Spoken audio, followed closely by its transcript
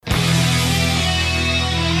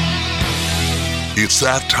It's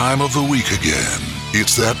that time of the week again.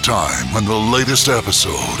 It's that time when the latest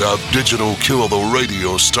episode of Digital Kill the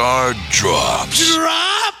Radio Star drops.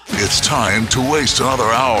 It's time to waste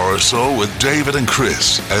another hour or so with David and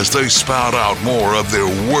Chris as they spout out more of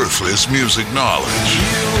their worthless music knowledge. You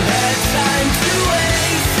had time to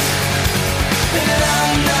waste, and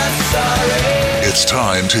I'm not sorry. It's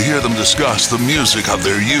time to hear them discuss the music of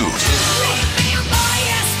their youth,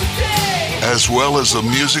 as well as the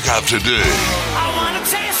music of today. I wanna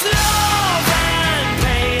taste love and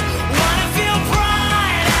pain, wanna feel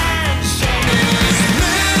pride and shame.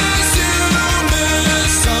 Miss you,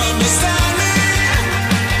 misunderstand me.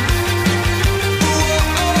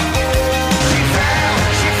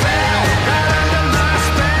 She fell right under my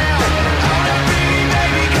spell. Oh,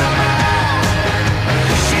 baby, come on.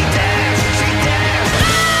 She danced.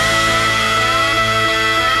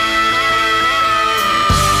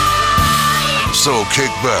 So kick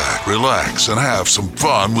back, relax, and have some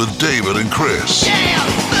fun with David and Chris.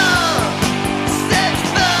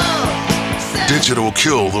 Digital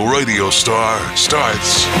Kill the Radio Star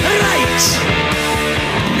starts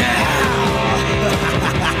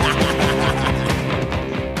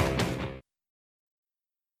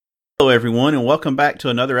Hello, everyone, and welcome back to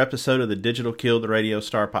another episode of the Digital Kill the Radio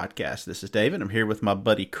Star podcast. This is David. I'm here with my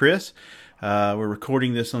buddy Chris. We're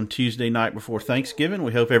recording this on Tuesday night before Thanksgiving.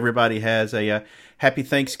 We hope everybody has a happy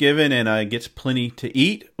Thanksgiving and gets plenty to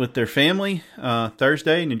eat with their family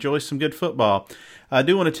Thursday and enjoys some good football. I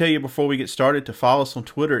do want to tell you before we get started to follow us on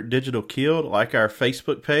Twitter at Digital Killed, like our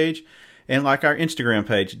Facebook page, and like our Instagram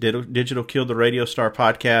page, Digital Kill the Radio Star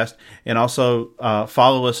podcast, and also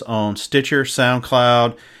follow us on Stitcher,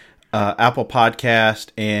 SoundCloud, Apple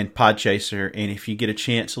Podcast, and Podchaser. And if you get a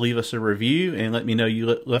chance, leave us a review and let me know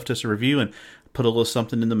you left us a review and put a little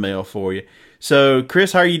something in the mail for you. So,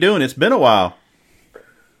 Chris, how are you doing? It's been a while.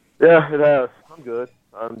 Yeah, it has. I'm good.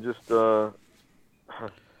 I'm just, I'm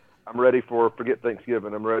ready forget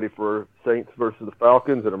Thanksgiving. I'm ready for Saints versus the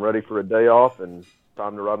Falcons, and I'm ready for a day off and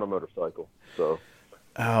time to ride my motorcycle. So,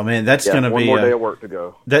 oh man, that's going to be one more day of work to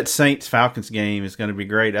go. That Saints-Falcons game is going to be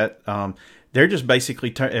great. They're just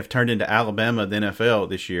basically have turned into Alabama, the NFL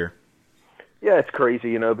this year. Yeah, it's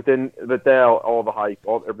crazy, But now all the hype,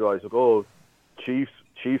 everybody's like, "Oh, Chiefs,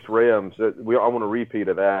 Rams." I want a repeat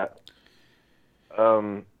of that.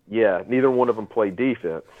 Yeah, neither one of them play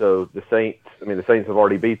defense. So the Saints have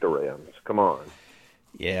already beat the Rams. Come on.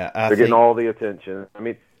 Yeah, they're getting all the attention.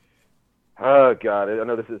 Oh God, I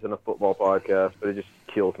know this isn't a football podcast, but it just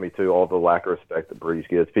kills me too. All the lack of respect that Breeze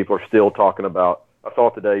gets. People are still talking about. I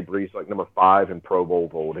saw today Breeze like number 5 in Pro Bowl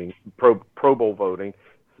voting. Pro Bowl voting.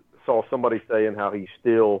 Saw somebody saying how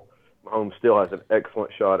Mahomes still has an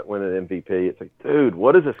excellent shot at winning MVP. It's like, dude,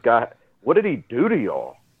 what is this guy? What did he do to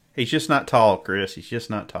y'all? He's just not tall, Chris. He's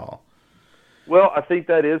just not tall. Well, I think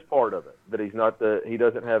that is part of it. That he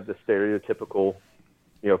doesn't have the stereotypical,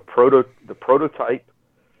 the prototype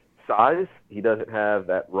size. He doesn't have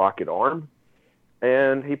that rocket arm,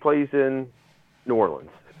 and he plays in New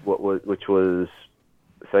Orleans, which was.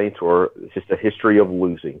 Saints were just a history of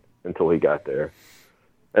losing until he got there.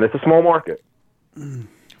 And it's a small market.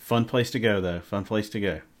 Fun place to go, though. Fun place to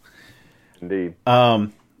go. Indeed.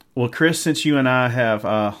 Well, Chris, since you and I have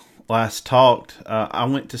last talked, I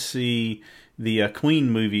went to see the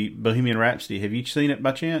Queen movie, Bohemian Rhapsody. Have you seen it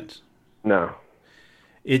by chance? No.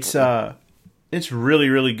 It's really,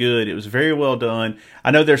 really good. It was very well done.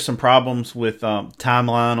 I know there's some problems with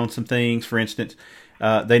timeline on some things. For instance,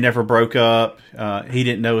 they never broke up. He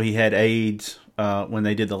didn't know he had AIDS when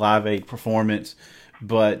they did the Live Aid performance,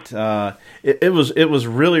 but it was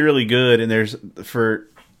really, really good. And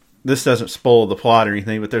this doesn't spoil the plot or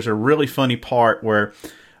anything, but there's a really funny part where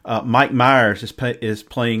Mike Myers is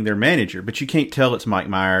playing their manager, but you can't tell it's Mike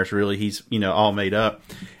Myers. Really, he's all made up,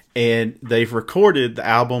 and they've recorded the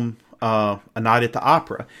album A Night at the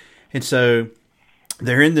Opera, and so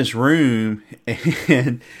they're in this room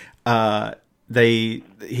and. They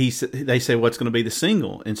say what's going to be the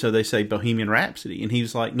single, and so they say Bohemian Rhapsody, and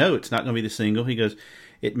he's like, no, it's not going to be the single. He goes,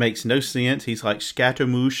 it makes no sense. He's like,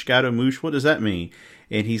 Scaramouche, what does that mean?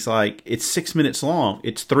 And he's like, it's 6 minutes long.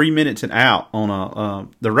 It's 3 minutes and out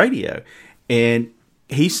on the radio, and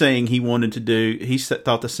he's saying he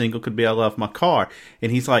thought the single could be I Love My Car,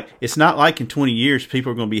 and he's like, it's not like in 20 years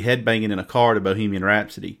people are going to be headbanging in a car to Bohemian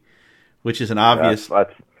Rhapsody, which is an obvious.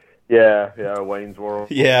 Yeah, Wayne's World.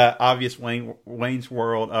 Yeah, obvious Wayne's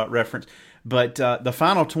World reference. But the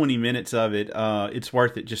final 20 minutes of it, it's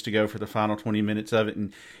worth it just to go for the final 20 minutes of it.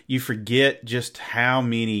 And you forget just how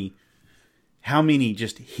many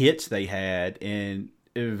just hits they had, and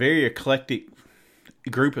a very eclectic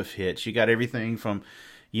group of hits. You got everything from,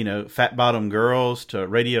 Fat Bottom Girls to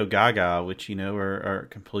Radio Gaga, which, are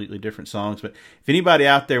completely different songs. But if anybody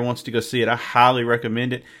out there wants to go see it, I highly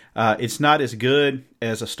recommend it. It's not as good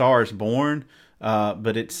as A Star Is Born,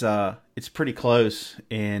 but it's pretty close.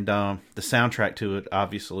 And the soundtrack to it,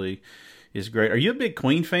 obviously, is great. Are you a big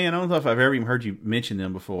Queen fan? I don't know if I've ever even heard you mention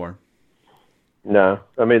them before. No,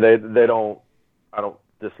 I mean they don't. I don't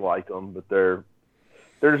dislike them, but they're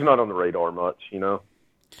just not on the radar much,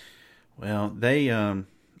 Well, they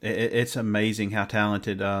it's amazing how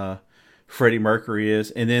talented Freddie Mercury is.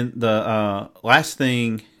 And then the last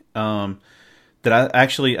thing that I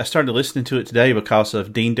started listening to it today because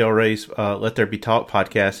of Dean Del Rey's Let There Be Talk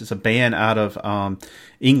podcast. It's a band out of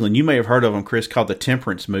England. You may have heard of them, Chris, called the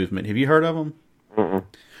Temperance Movement. Have you heard of them? Mm-mm.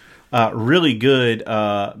 Really good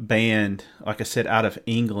band, like I said, out of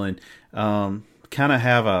England. Kind of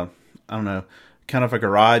have kind of a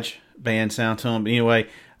garage band sound to them. But anyway,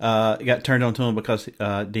 it got turned on to them because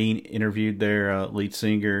Dean interviewed their lead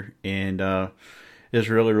singer, and it was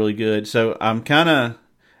really, really good. So I'm kind of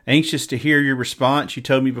anxious to hear your response. You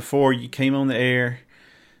told me before you came on the air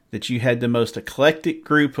that you had the most eclectic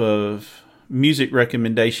group of music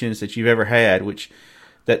recommendations that you've ever had, which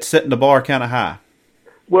that's setting the bar kind of high.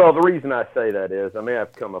 Well, the reason I say that is,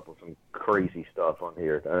 I've come up with some crazy stuff on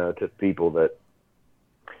here to people that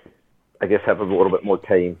I guess have a little bit more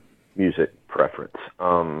tame music preference.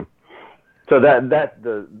 So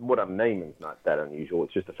what I'm naming is not that unusual.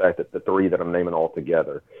 It's just the fact that the three that I'm naming all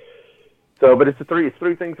together. So, but it's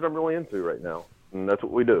three things that I'm really into right now, and that's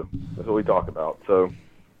what we do. That's what we talk about. So,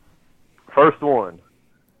 first one,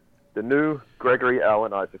 the new Gregory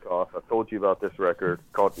Alan Isakov. I've told you about this record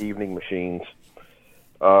called Evening Machines.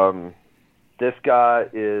 This guy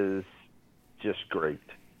is just great.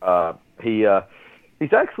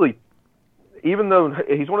 He's actually, even though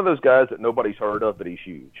he's one of those guys that nobody's heard of, but he's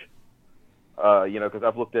huge. Because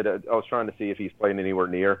I've looked at it, I was trying to see if he's playing anywhere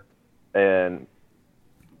near, and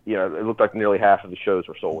it looked like nearly half of the shows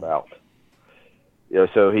were sold out.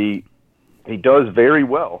 So he does very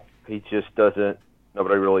well. He just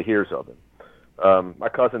nobody really hears of him. My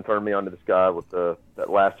cousin turned me on to this guy with that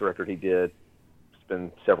last record he did. It's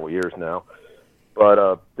been several years now,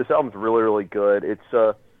 but this album's really, really good.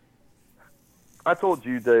 It's I told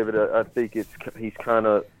you, David, I think he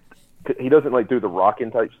doesn't do the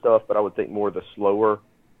rockin' type stuff, but I would think more of the slower,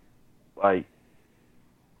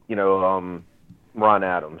 Ron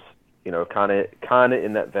Adams, kind of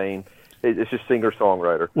in that vein. It's just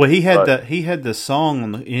singer-songwriter. Well, he had the song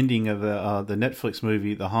on the ending of the Netflix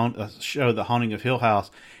movie, the show, The Haunting of Hill House,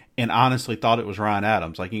 and honestly thought it was Ryan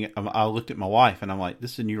Adams. I looked at my wife and I'm like,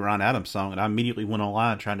 this is a new Ryan Adams song, and I immediately went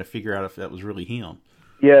online trying to figure out if that was really him.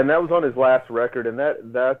 Yeah, and that was on his last record, and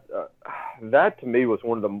that to me was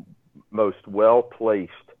one of the most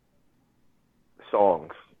well-placed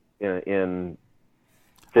songs in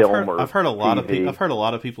film. I've heard a lot of TV. I've heard a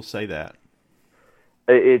lot of people say that.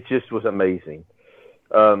 It just was amazing.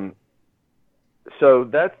 So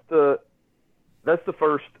that's the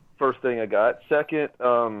first thing I got. Second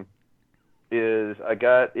is I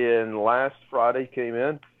got in last Friday,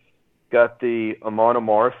 got the Amon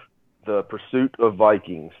Amarth, The Pursuit of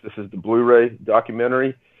Vikings. This is the Blu-ray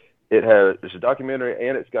documentary. It's a documentary,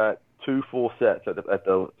 and it's got 2 full sets at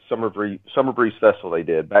the Summer Breeze Festival they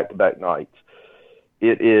did, back-to-back nights.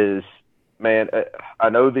 It is, man, I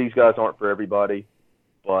know these guys aren't for everybody,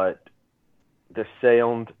 but the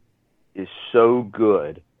sound is so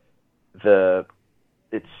good.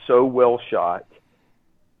 It's so well shot.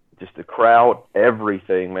 Just the crowd,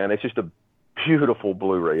 everything, man. It's just a beautiful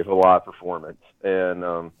Blu-ray of a live performance. And,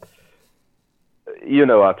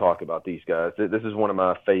 I talk about these guys. This is one of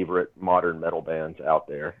my favorite modern metal bands out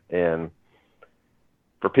there. And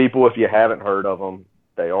for people, if you haven't heard of them,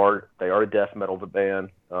 they are a death metal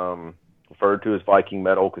band, referred to as Viking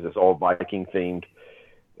metal because it's all Viking themed.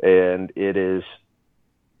 And it is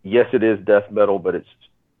death metal, but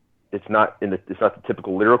it's not the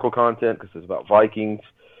typical lyrical content because it's about Vikings,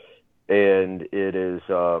 and it is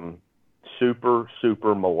super,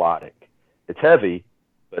 super melodic. It's heavy,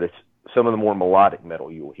 but it's some of the more melodic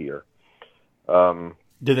metal you will hear. Do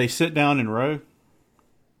they sit down and row?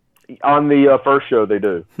 On the first show, they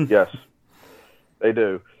do. Yes, they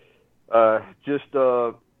do. And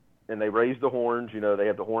they raise the horns. They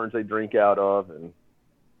have the horns they drink out of and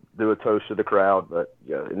do a toast to the crowd. But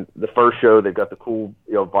yeah, in the first show, they've got the cool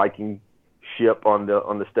Viking ship on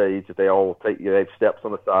the stage that they all take. They have steps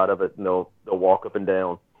on the side of it, and they'll walk up and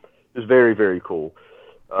down. It's very, very cool.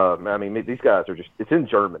 These guys are it's in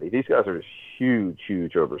Germany. These guys are just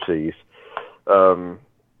huge overseas. And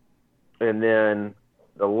then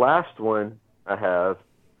the last one I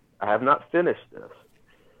have not finished this,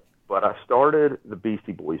 but I started the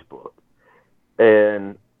Beastie Boys book,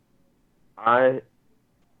 and to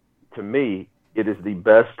me, it is the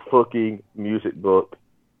best looking music book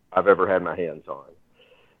I've ever had my hands on.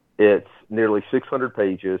 It's nearly 600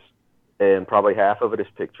 pages, and probably half of it is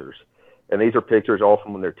pictures. And these are pictures all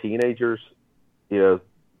from when they're teenagers, till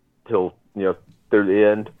through the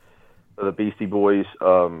end of the Beastie Boys.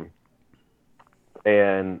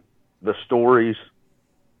 And the stories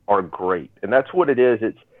are great, and that's what it is.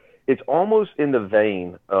 It's almost in the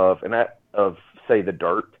vein of say The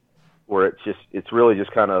Dirt, where it's really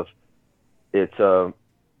just kind of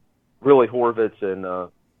really Horvitz and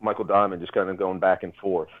Michael Diamond just kind of going back and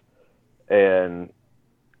forth. And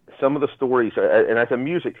some of the stories, and as a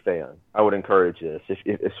music fan, I would encourage this,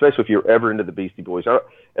 especially if you're ever into the Beastie Boys.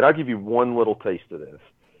 And I'll give you one little taste of this,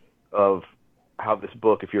 of how this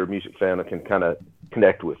book, if you're a music fan, can kind of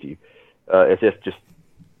connect with you, as if just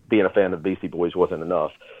being a fan of the Beastie Boys wasn't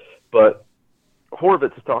enough. But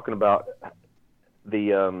Horvitz is talking about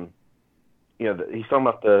he's talking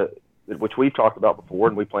about which we've talked about before,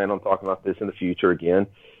 and we plan on talking about this in the future again,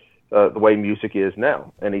 the way music is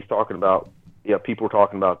now. And he's talking about, people are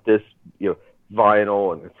talking about this,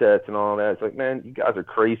 vinyl and cassettes and all that. It's like, man, you guys are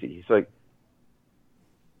crazy. He's like,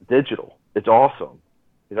 digital, it's awesome.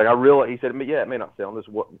 He's like, he said, yeah, it may not sound as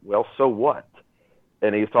well, so what?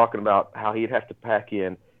 And he was talking about how he'd have to pack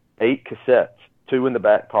in 8 cassettes, 2 in the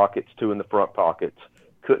back pockets, 2 in the front pockets.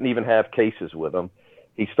 Couldn't even have cases with them.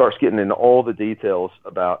 He starts getting into all the details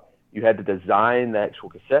about, you had to design the actual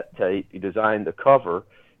cassette tape, you designed the cover,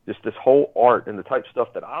 just this whole art and the type of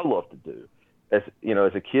stuff that I love to do as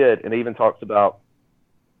a kid. And he even talks about,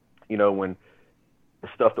 when the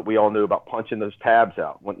stuff that we all knew about punching those tabs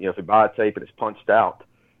out. When, if you buy a tape and it's punched out,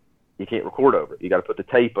 you can't record over it. You got to put the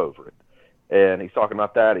tape over it. And he's talking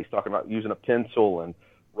about that. He's talking about using a pencil and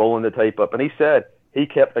rolling the tape up. And he said he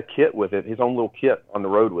kept a kit with it, his own little kit on the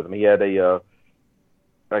road with him. He had a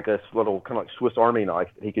little kind of like Swiss Army knife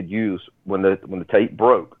that he could use when the tape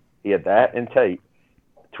broke. He had that and tape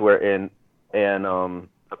to where and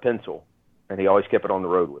a pencil, and he always kept it on the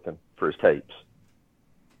road with him for his tapes.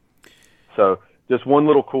 So just one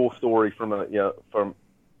little cool story from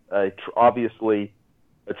obviously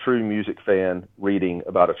a true music fan reading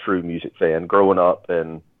about a true music fan growing up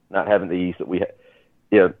and not having the ease that we had.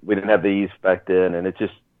 We didn't have the ease back then, and it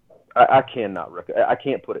just I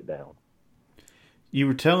can't put it down. You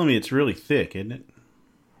were telling me it's really thick, isn't it?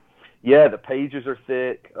 Yeah, the pages are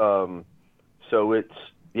thick. So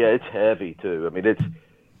it's heavy too. I mean,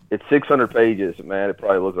 it's 600 pages, man. It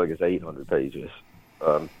probably looks like it's 800 pages.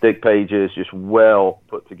 Thick pages, just well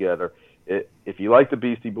put together. If you like the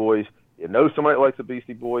Beastie Boys, you know somebody that likes the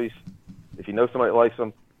Beastie Boys. If you know somebody that likes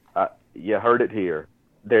them, you heard it here.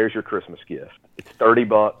 There's your Christmas gift. It's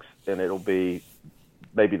 $30, and it'll be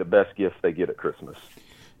maybe the best gift they get at Christmas.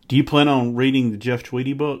 Do you plan on reading the Jeff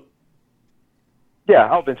Tweedy book? Yeah,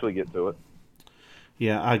 I'll eventually get to it.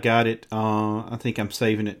 Yeah, I got it. I think I'm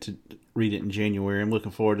saving it to read it in January. I'm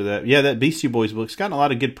looking forward to that. Yeah, that Beastie Boys book's gotten a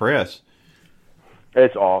lot of good press.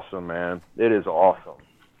 It's awesome, man. It is awesome.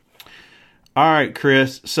 All right,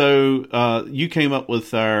 Chris. So you came up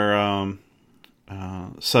with our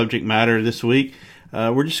subject matter this week.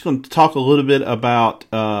 We're just going to talk a little bit about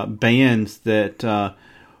bands that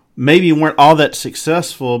maybe weren't all that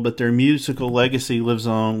successful, but their musical legacy lives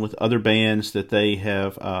on with other bands that they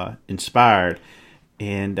have inspired.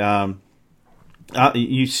 And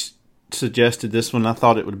you suggested this one. I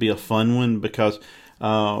thought it would be a fun one because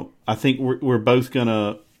I think we're both going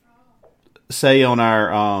to say on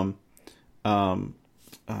our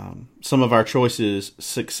some of our choices,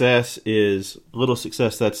 success is little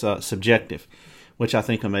success that's subjective, which I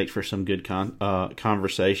think will make for some good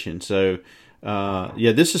conversation. So,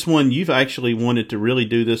 this is one you've actually wanted to really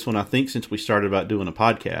do this one, I think, since we started about doing a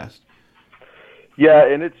podcast. Yeah,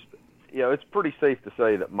 and it's pretty safe to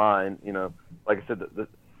say that mine, like I said,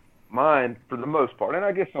 mine, for the most part, and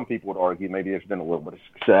I guess some people would argue maybe there's been a little bit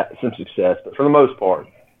of some success, but for the most part,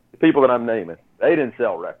 the people that I'm naming, they didn't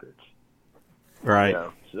sell records. Right.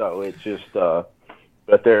 So it's just, but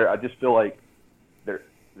I just feel like their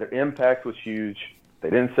impact was huge. They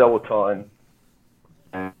didn't sell a ton.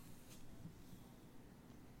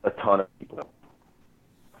 A ton of people.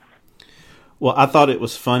 Well, I thought it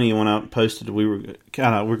was funny when I posted we're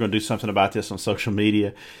going to do something about this on social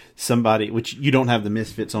media. Somebody, which you don't have the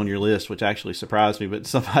Misfits on your list, which actually surprised me, but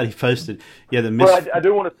somebody posted, the Misfits. Well, I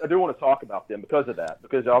do want to talk about them because of that.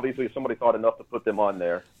 Because obviously, if somebody thought enough to put them on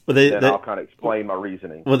there, then I'll kind of explain my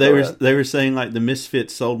reasoning. Well, they were saying like the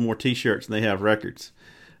Misfits sold more T-shirts than they have records.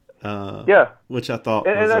 Which I thought,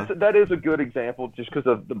 and that is a good example just because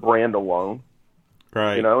of the brand alone.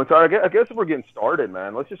 Right. You know, and so I guess if we're getting started,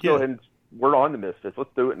 man, let's just go Yeah. ahead and we're on the Misfits.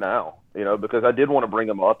 Let's do it now. You know, because I did want to bring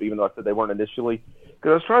them up, even though I said they weren't initially,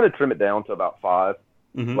 because I was trying to trim it down to about 5.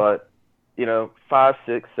 Mhm. But you know, 5,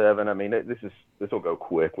 6, 7. I mean, this will go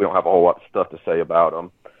quick. We don't have a whole lot of stuff to say about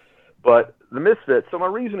them. But the Misfits. So my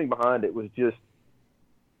reasoning behind it was just,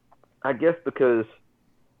 I guess, because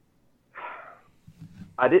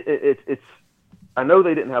I know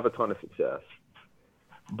they didn't have a ton of success,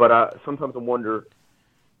 but sometimes I wonder,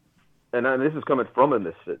 and this is coming from a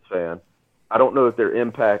Misfits fan, I don't know if their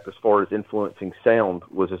impact as far as influencing sound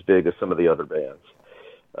was as big as some of the other bands.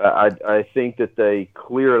 I think that they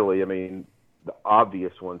clearly, I mean, the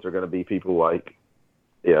obvious ones are going to be people like,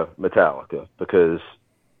 Metallica, because,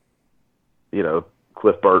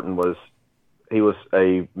 Cliff Burton was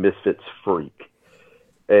a Misfits freak.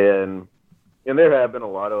 And there have been a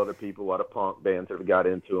lot of other people, a lot of punk bands that have got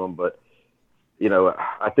into them, but,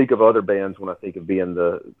 I think of other bands when I think of being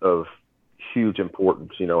of huge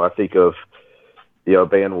importance. I think of, a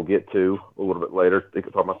band we'll get to a little bit later. I think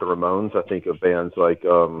talking about the Ramones. I think of bands like with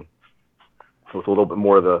a little bit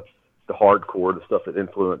more of the hardcore, the stuff that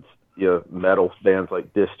influenced metal bands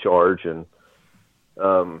like Discharge, and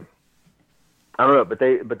I don't know, but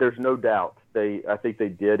there's no doubt I think they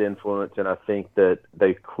did influence, and I think that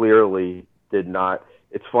they clearly did not.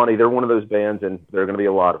 It's funny, they're one of those bands, and there are going to be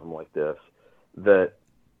a lot of them like this, that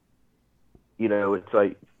it's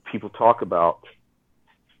like people talk about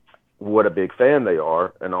what a big fan they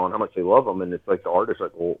are and on how much they love them, and it's like the artist's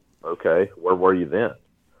like, well, okay, where were you then?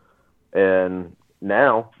 And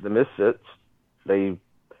now the Misfits, and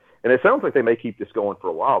it sounds like they may keep this going for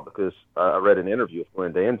a while, because I read an interview with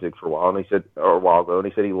Glenn Danzig for a while, and he said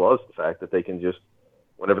he loves the fact that they can just,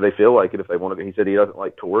 whenever they feel like it, if they want to. He said he doesn't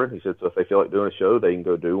like touring. He said so if they feel like doing a show, they can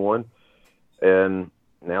go do one. And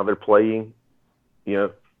now they're playing,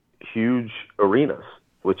 huge arenas,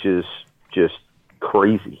 which is just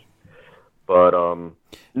crazy. But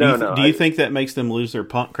Do you think that makes them lose their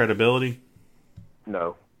punk credibility?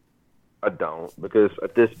 No, I don't, because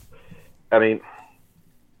at this, I mean,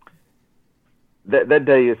 that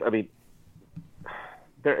day is, I mean,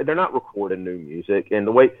 they're not recording new music, and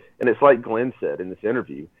it's like Glenn said in this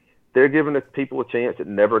interview, they're giving the people a chance that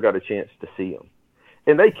never got a chance to see them,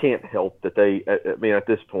 and they can't help that at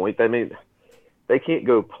this point, they can't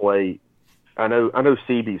go play. I know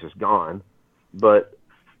CB's is gone, but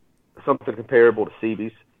something comparable to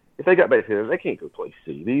CB's, if they got back together, they can't go play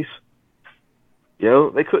CB's.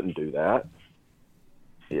 They couldn't do that.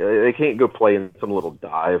 They can't go play in some little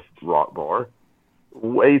dive rock bar.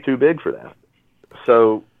 Way too big for that.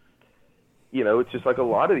 So, it's just like a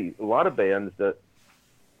lot of bands that,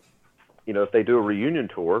 if they do a reunion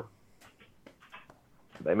tour,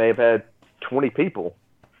 they may have had 20 people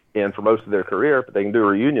in for most of their career, but they can do a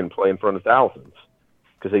reunion play in front of thousands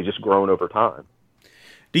because they've just grown over time.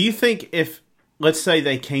 Do you think if, let's say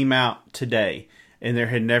they came out today and there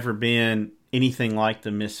had never been anything like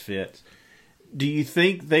the Misfits, do you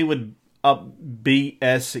think they would be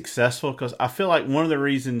as successful? Because I feel like one of the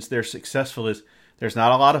reasons they're successful is there's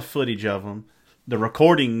not a lot of footage of them. The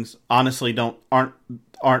recordings, honestly, aren't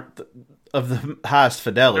of the highest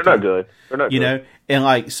fidelity. They're not good. They're not good.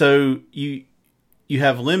 And so you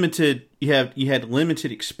had limited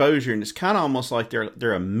exposure, and it's kind of almost like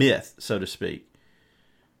they're a myth, so to speak.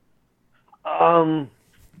 Man,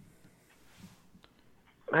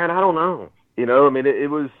 I don't know. It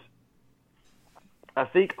was. I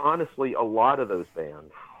think honestly, a lot of those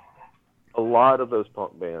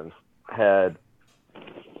punk bands had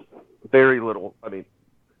very little.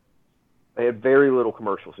 They had very little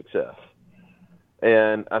commercial success,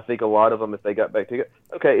 and I think a lot of them, if they got back together,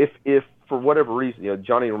 okay, if for whatever reason,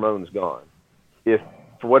 Johnny Ramone's gone, if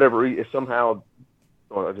for whatever reason, if somehow,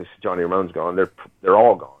 Johnny Ramone's gone, they're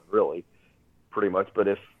all gone, really, pretty much. But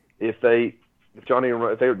if the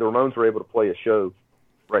Ramones were able to play a show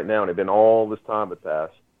right now, and it'd been all this time had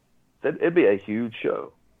passed, it'd be a huge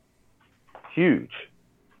show. Huge.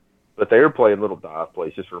 But they were playing little dive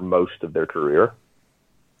places for most of their career.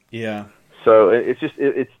 Yeah. So it's just,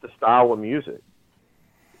 it's the style of music.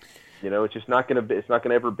 It's just not going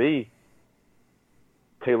to ever be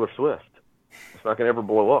Taylor Swift. It's not going to ever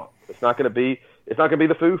blow up. It's not going to be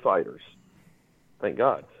the Foo Fighters. Thank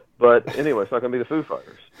God. But anyway, it's not going to be the Foo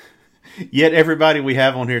Fighters. Yet everybody we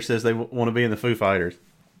have on here says they want to be in the Foo Fighters.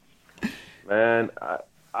 Man,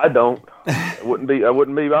 I don't. I wouldn't be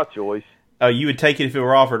my choice. Oh, you would take it if it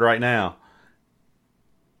were offered right now.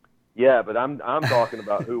 Yeah, but I'm talking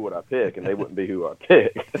about who would I pick, and they wouldn't be who I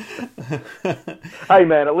pick. Hey,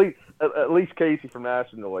 man, at at least Casey from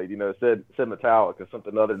Nationaloid, said Metallica,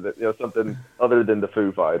 something other than the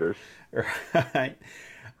Foo Fighters. Right.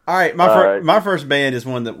 All right. My first band is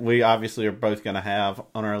one that we obviously are both going to have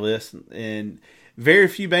on our list, and very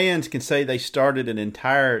few bands can say they started an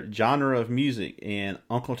entire genre of music, and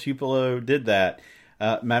Uncle Tupelo did that.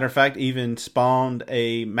 Matter of fact, even spawned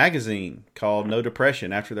a magazine called No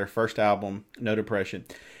Depression after their first album, No Depression.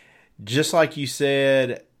 Just like you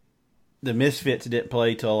said, the Misfits didn't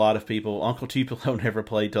play to a lot of people. Uncle Tupelo never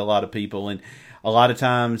played to a lot of people, and a lot of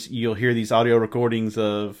times you'll hear these audio recordings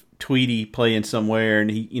of Tweety playing somewhere, and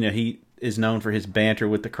he is known for his banter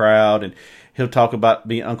with the crowd, and he'll talk about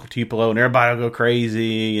being Uncle Tupelo, and everybody will go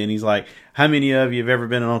crazy, and he's like, how many of you have ever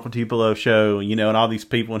been on Uncle Tupelo show, and all these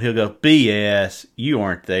people, and he'll go, BS, you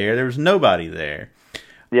weren't there was nobody there.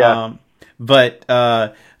 Yeah. But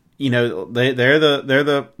they're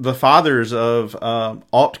the fathers of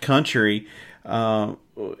alt country,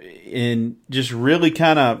 and just really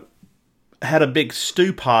kind of had a big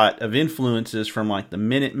stew pot of influences from like the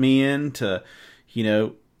Minutemen to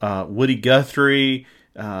Woody Guthrie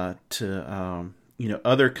to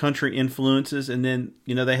other country influences, and then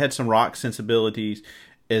they had some rock sensibilities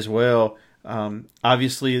as well.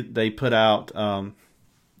 Obviously, they put out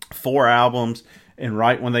 4 albums, and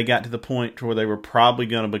right when they got to the point where they were probably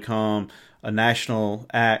going to become a national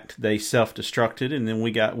act, they self-destructed, and then we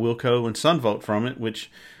got Wilco and Son Volt from it, which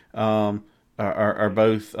are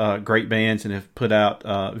both great bands and have put out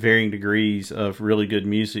varying degrees of really good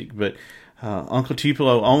music. But Uncle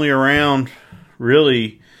Tupelo only around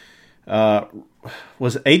really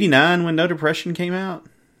was 89 when No Depression came out.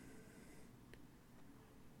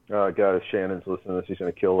 Oh God, if Shannon's listening to this, he's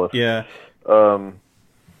going to kill us. Yeah.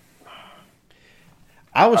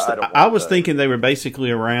 I was thinking they were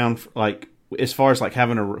basically around like as far as like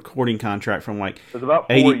having a recording contract from like it was about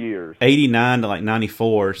 4 years, 89 to like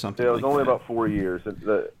 94 or something. Yeah, it was only about 4 years. It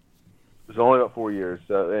was only about 4 years,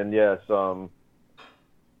 and yes,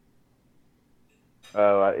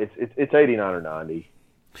 it's 89 or 90.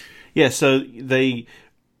 Yeah, so they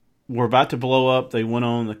were about to blow up. They went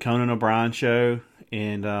on the Conan O'Brien show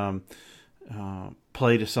and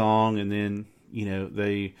played a song, and then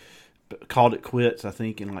they called it quits, I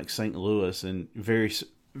think, in like St. Louis, and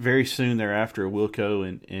very soon thereafter, Wilco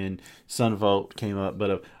and Son Volt came up.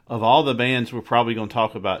 But of all the bands we're probably going to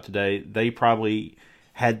talk about today, they probably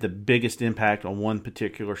had the biggest impact on one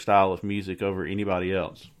particular style of music over anybody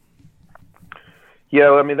else.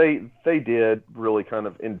 Yeah, I mean, they did really kind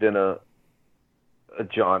of invent a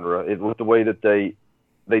genre. It was the way that they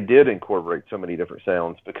did incorporate so many different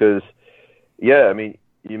sounds because, yeah, I mean,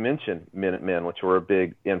 you mentioned Minutemen, which were a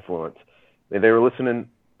big influence. They were listening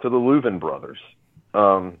to the Louvin Brothers.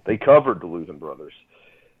 They covered the Louvin Brothers.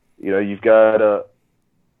 You've got,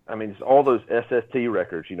 it's all those SST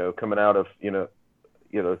records, coming out of,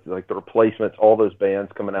 like the Replacements, all those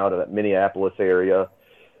bands coming out of that Minneapolis area.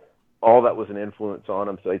 All that was an influence on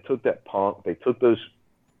them. So they took that punk, they took those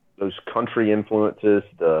country influences,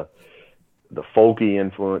 the folky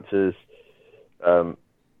influences, and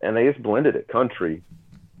they just blended it. Country,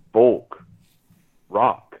 folk,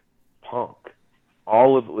 rock, punk,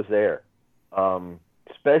 all of it was there.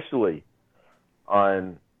 Especially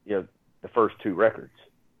on the first 2 records.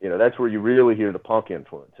 That's where you really hear the punk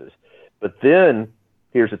influences. But then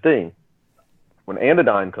here's the thing: when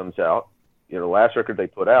Anodyne comes out, the last record they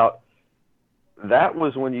put out, that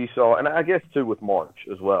was when you saw, and I guess too with March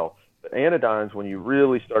as well, but Anodyne's when you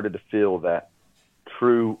really started to feel that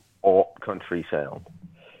true alt country sound.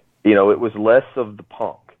 It was less of the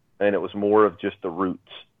punk, and it was more of just the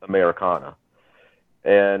roots Americana.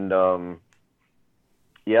 And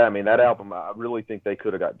yeah, I mean, that album, I really think they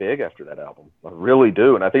could have got big after that album. I really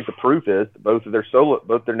do. And I think the proof is both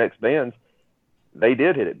their next bands, they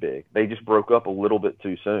did hit it big. They just broke up a little bit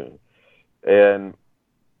too soon. And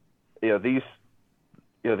these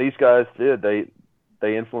guys did.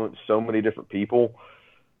 They influenced so many different people.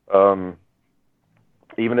 Even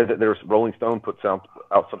if there's Rolling Stone puts out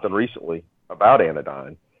something recently about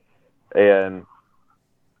Anodyne, and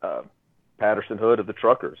Patterson Hood of the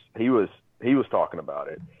Truckers, he was talking about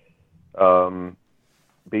it.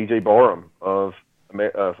 B.J. Barham of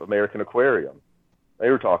American Aquarium, they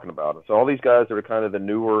were talking about it. So all these guys that are kind of the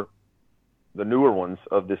newer ones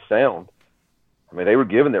of this sound, I mean, they were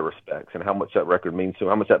given their respects and how much that record means to them,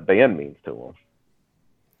 how much that band means to them.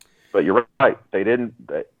 But you're right, they didn't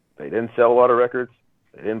sell a lot of records.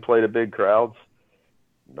 They didn't play to big crowds.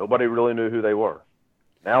 Nobody really knew who they were.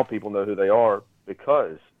 Now people know who they are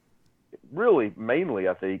because, really, mainly,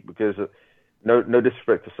 I think, because no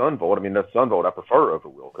disrespect to Son Volt. I mean, Son Volt I prefer over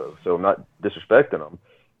Wilco, so I'm not disrespecting them.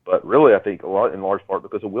 But really, I think in large part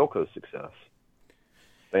because of Wilco's success.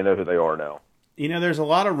 They know who they are now. There's a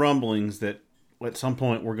lot of rumblings that at some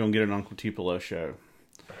point we're going to get an Uncle Tupelo show.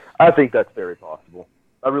 I think that's very possible.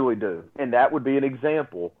 I really do. And that would be an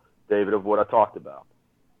example, David, of what I talked about.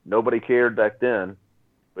 Nobody cared back then,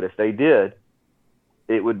 but if they did,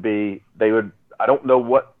 it would be, I don't know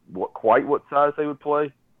what size they would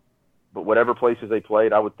play, but whatever places they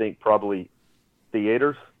played, I would think probably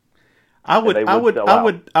theaters. I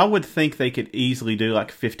would think they could easily do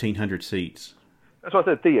like 1,500 seats. That's why I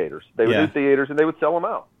said theaters. They would do theaters and they would sell them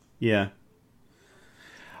out. Yeah.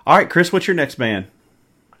 All right, Chris, what's your next band?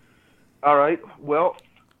 All right. Well,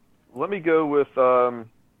 let me go with. I'm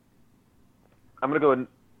going to go.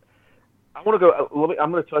 I want to go.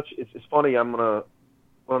 I'm going to touch. It's funny. I'm going to.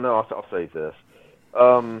 Well, no, I'll save this.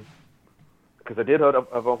 Because I did have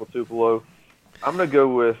Uncle Tupelo. I'm going to go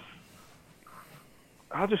with.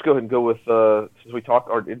 I'll just go ahead and go with. Since we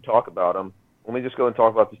did talk about them, let me just go and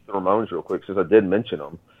talk about the Ramones real quick, since I did mention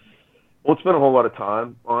them. Won't spend a whole lot of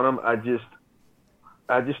time on them. I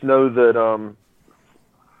just know that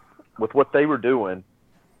with what they were doing,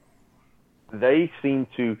 they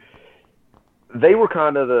were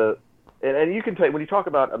kind of the, and you can take, when you talk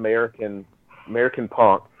about American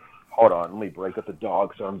punk, hold on, let me break up the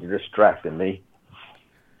dog so I'm distracting me.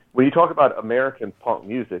 When you talk about American punk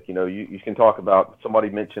music, you can talk about, somebody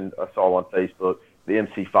mentioned, I saw on Facebook, the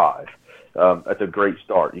MC5. That's a great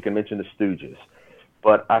start. You can mention the Stooges.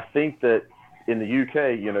 But I think that in the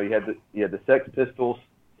UK, you had the Sex Pistols,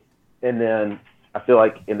 and then I feel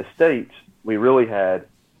like in the States, it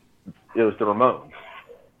was the Ramones.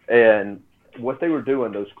 And what they were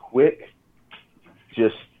doing, those quick,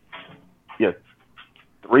 just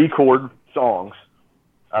 3-chord songs,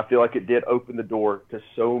 I feel like it did open the door to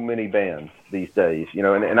so many bands these days,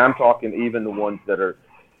 and I'm talking even the ones that are,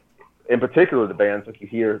 in particular, the bands like you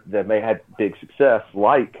hear that may have big success,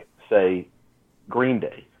 like, say, Green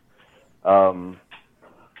Day.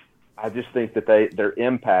 I just think that their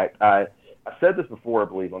impact, I said this before, I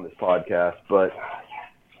believe, on this podcast, but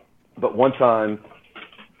one time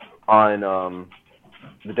on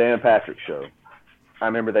the Dan Patrick Show, I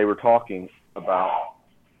remember they were talking about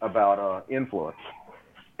influence,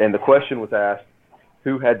 and the question was asked,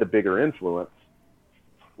 who had the bigger influence?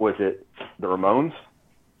 Was it the Ramones,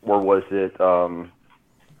 or was it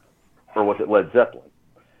Led Zeppelin?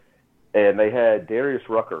 And they had Darius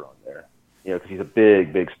Rucker on there, because he's a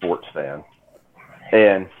big, big sports fan.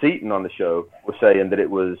 And Seaton on the show was saying that it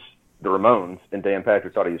was the Ramones, and Dan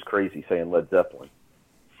Patrick thought he was crazy saying Led Zeppelin.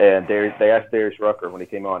 And they asked Darius Rucker when he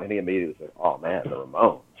came on, and he immediately said, "Oh man, the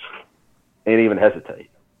Ramones." He didn't even hesitate.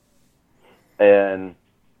 And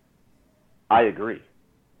I agree,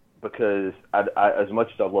 because I as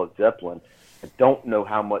much as I love Zeppelin, I don't know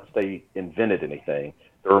how much they invented anything.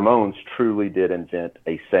 The Ramones truly did invent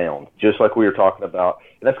a sound, just like we were talking about.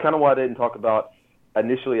 And that's kind of why I didn't talk about,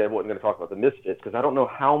 initially I wasn't going to talk about the Misfits, because I don't know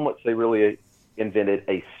how much they really invented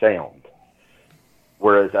a sound.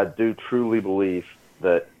 Whereas I do truly believe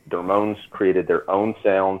that the Ramones created their own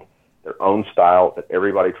sound, their own style, that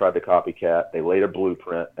everybody tried to copycat. They laid a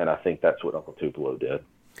blueprint, and I think that's what Uncle Tupelo did.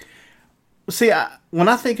 See, when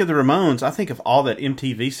I think of the Ramones, I think of all that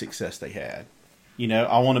MTV success they had.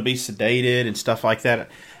 I Want to Be Sedated and stuff like that.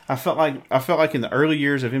 I felt like in the early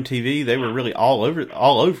years of MTV, they were really all over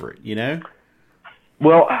it.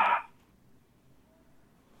 Well,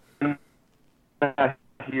 I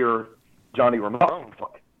hear Johnny Ramone,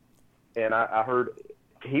 and I heard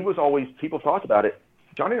he was always, people talked about it,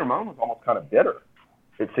 Johnny Ramone was almost kind of bitter,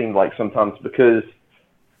 it seemed like sometimes, because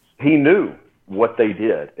he knew what they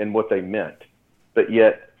did and what they meant, but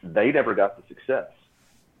yet they never got the success.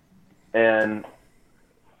 And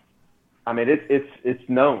I mean, it's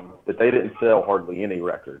known that they didn't sell hardly any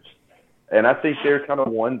records, and I think they're kind of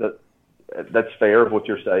one that's fair of what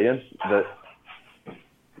you're saying,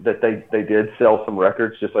 that they did sell some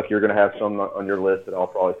records, just like you're going to have some on your list that I'll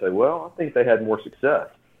probably say, well, I think they had more success,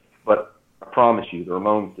 but I promise you, the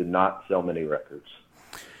Ramones did not sell many records.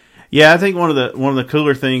 Yeah, I think one of the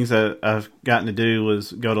cooler things that I've gotten to do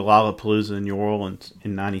was go to Lollapalooza in New Orleans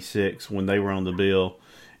in '96 when they were on the bill.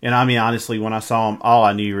 And I mean, honestly, when I saw them, all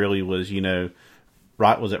I knew really was,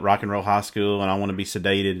 was at Rock and Roll High School and I Want to Be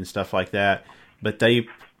Sedated and stuff like that. But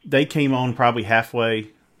they came on probably halfway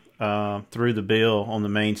through the bill on the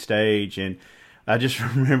main stage, and I just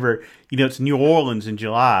remember, it's New Orleans in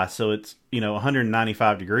July, so it's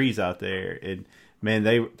 195 degrees out there, and man,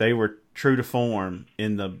 they were true to form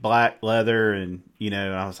in the black leather, and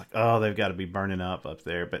I was like, oh, they've got to be burning up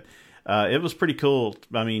there, but it was pretty cool.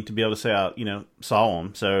 I mean, to be able to say I saw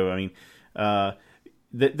them. So I mean,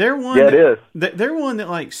 They're one. Yeah, it is. They're one that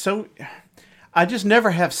like so. I just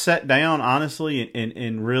never have sat down honestly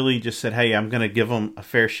and really just said, "Hey, I'm going to give them a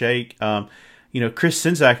fair shake." Chris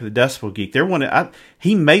Czynszak of the Decibel Geek, they're one.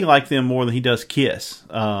 He may like them more than he does Kiss.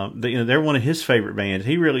 They're one of his favorite bands.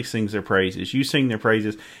 He really sings their praises. You sing their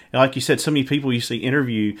praises, and like you said, so many people you see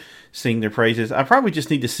interview sing their praises. I probably just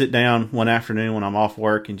need to sit down one afternoon when I'm off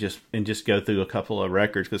work and just go through a couple of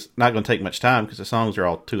records because it's not going to take much time because the songs are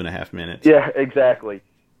all 2.5 minutes. Yeah, exactly.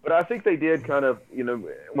 But I think they did kind of,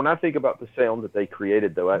 when I think about the sound that they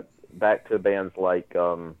created, though, back to bands like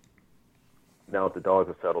Now That the Dogs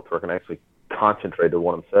Have Settled, so I can actually concentrate on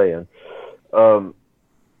what I'm saying.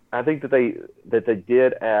 I think that they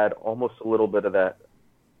did add almost a little bit of that.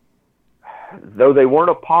 Though they weren't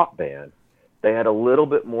a pop band, they had a little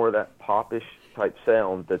bit more of that popish type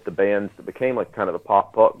sound that the bands that became like kind of the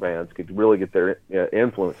pop punk bands could really get their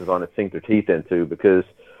influences on and sink their teeth into because,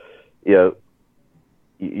 you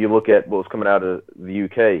look at what was coming out of the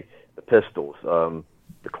UK, the Pistols,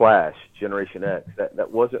 the Clash, Generation X.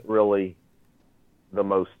 That wasn't really the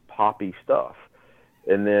most poppy stuff.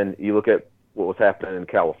 And then you look at what was happening in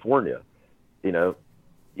California. You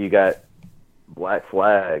got Black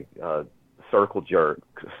Flag, Circle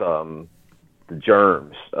Jerks, the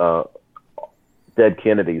Germs, Dead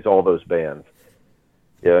Kennedys, all those bands.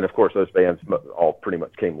 Yeah, and of course those bands all pretty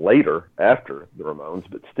much came later after the Ramones,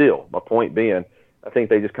 but still, my point being, I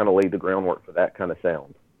think they just kind of laid the groundwork for that kind of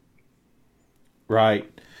sound. Right.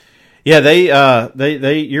 Yeah,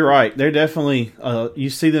 they you're right. They're definitely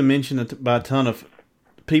you see them mentioned by a ton of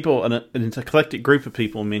people, and it's an eclectic group of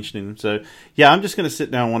people mentioning them. So yeah, I'm just going to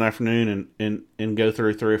sit down one afternoon and go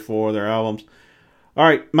through 3 or 4 of their albums. All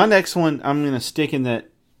right, my next one, I'm going to stick in that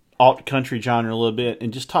alt country genre a little bit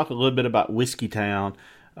and just talk a little bit about Whiskey Town,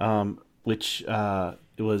 which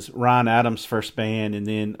it was Ryan Adams' first band, and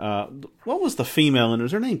then what was the female? And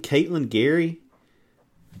was her name Caitlin Gary?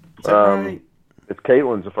 Is that right? It's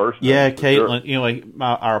Caitlin's the first name. Yeah, Caitlin. Sure.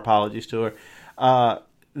 Our apologies to her.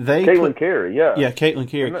 Caitlin Carey, yeah. Yeah, Caitlin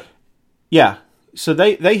Carey. Yeah. So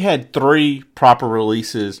they had 3 proper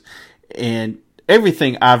releases, and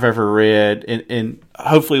everything I've ever read, and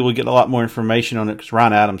hopefully we'll get a lot more information on it because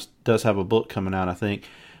Ryan Adams does have a book coming out, I think.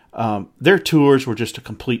 Their tours were just a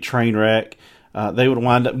complete train wreck. They would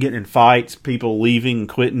wind up getting in fights, people leaving and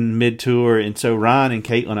quitting mid-tour, and so Ryan and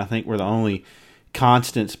Caitlin, I think, were the only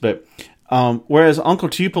constants. But whereas Uncle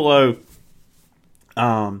Tupelo,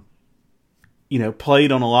 played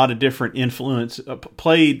on a lot of different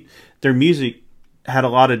their music had a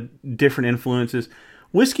lot of different influences.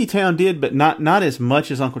 Whiskey Town did, but not as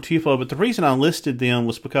much as Uncle Tupelo. But the reason I listed them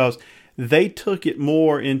was because they took it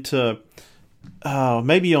more into.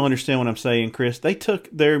 Maybe you'll understand what I'm saying, Chris. They took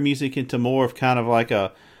their music into more of kind of like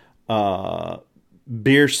a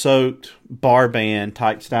beer-soaked bar band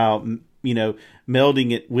type style,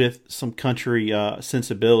 melding it with some country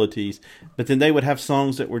sensibilities. But then they would have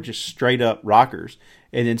songs that were just straight up rockers.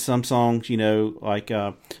 And then some songs, like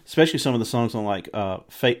especially some of the songs on like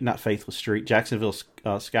not Faithless Street, Jacksonville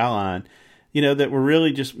Skyline, that were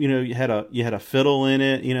really just you had a fiddle in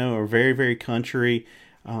it, or very very country,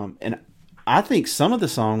 and I think some of the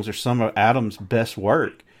songs are some of Adams' best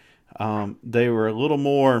work. They were a little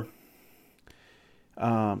more,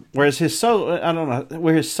 whereas his solo, I don't know,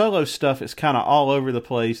 where his solo stuff is kind of all over the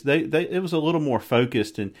place. It was a little more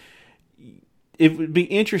focused, and it would be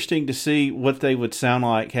interesting to see what they would sound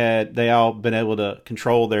like had they all been able to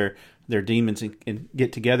control their demons and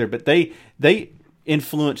get together. But they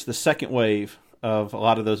influenced the second wave of a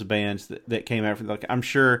lot of those bands that came after. Like I'm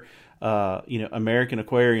sure. American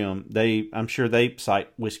Aquarium, I'm sure they cite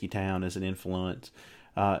Whiskey Town as an influence.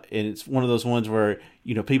 And it's one of those ones where,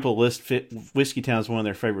 people list Whiskey Town as one of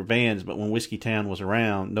their favorite bands, but when Whiskey Town was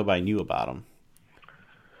around, nobody knew about them.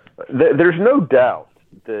 There's no doubt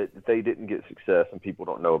that they didn't get success and people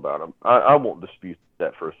don't know about them. I won't dispute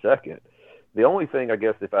that for a second. The only thing, I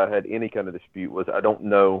guess, if I had any kind of dispute was I don't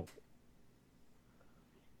know.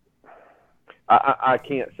 I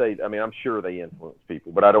can't say. I mean, I'm sure they influence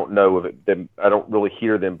people, but I don't know of it. I don't really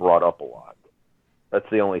hear them brought up a lot. That's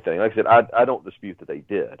the only thing. Like I said, I don't dispute that they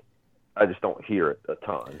did. I just don't hear it a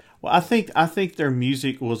ton. Well, I think their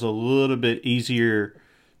music was a little bit easier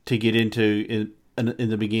to get into in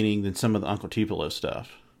the beginning than some of the Uncle Tupelo stuff.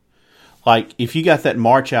 Like if you got that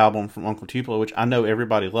March album from Uncle Tupelo, which I know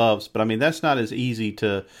everybody loves, but I mean that's not as easy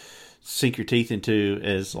to sink your teeth into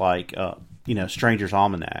as like Stranger's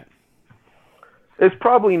Almanac. It's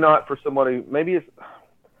probably not for somebody. Maybe it's,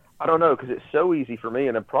 I don't know, because it's so easy for me,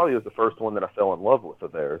 and it probably was the first one that I fell in love with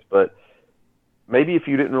of theirs. But maybe if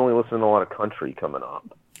you didn't really listen to a lot of country coming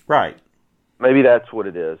up, right? maybe that's what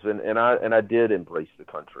it is. And I did embrace the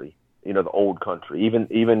country, the old country,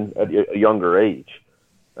 even at a younger age.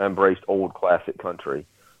 I embraced old classic country.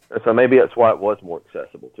 And so maybe that's why it was more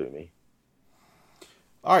accessible to me.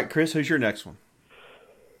 All right, Chris, who's your next one?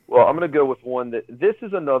 Well, I'm going to go with one this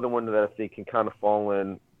is another one that I think can kind of fall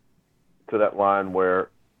in to that line where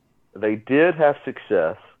they did have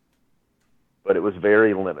success, but it was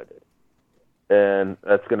very limited. And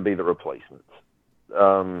that's going to be the Replacements.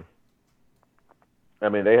 They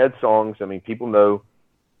had songs. People know.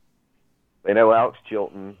 They know Alex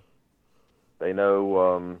Chilton. They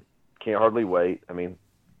know Can't Hardly Wait. Can't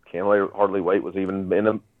Hardly Wait was even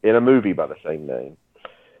in a movie by the same name.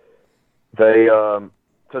 So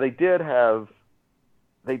they did have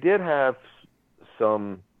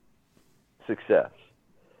some success,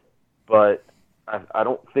 but I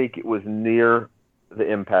don't think it was near the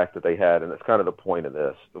impact that they had, and that's kind of the point of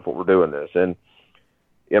what we're doing this. And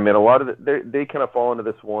a lot of they kind of fall into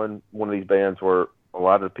this one of these bands where a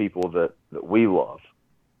lot of the people that we love,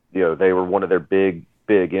 they were one of their big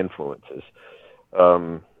influences.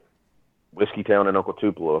 Whiskey Town and Uncle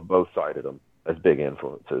Tupelo have both cited them as big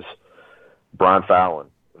influences. Brian Fallon,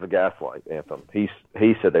 the Gaslight Anthem, he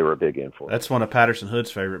said they were a big influence. That's one of Patterson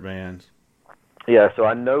Hood's favorite bands. Yeah, so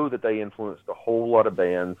I know that they influenced a whole lot of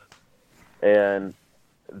bands, and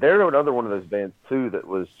they're another one of those bands too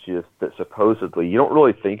that supposedly you don't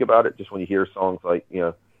really think about it just when you hear songs like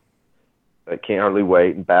like Can't Hardly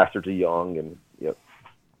Wait and Bastards of Young and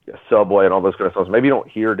Subway and all those kind of songs. Maybe you don't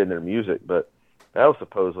hear it in their music, but that was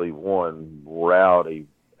supposedly one rowdy,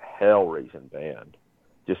 hell-raising band,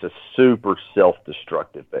 just a super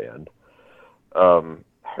self-destructive band.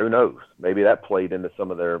 Who knows? Maybe that played into some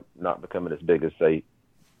of their not becoming as big as they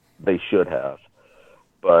should have.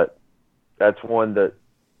 But that's one that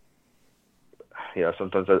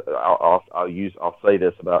sometimes I'll say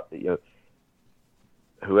this about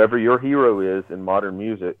whoever your hero is in modern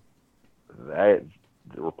music, the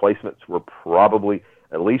Replacements were probably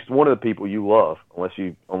at least one of the people you love, unless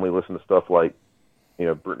you only listen to stuff like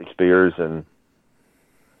Britney Spears and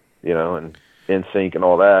and NSYNC and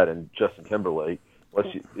all that, and Justin Timberlake.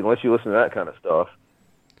 Unless you listen to that kind of stuff,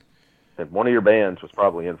 and one of your bands was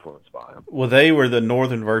probably influenced by them. Well, they were the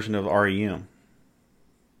northern version of REM.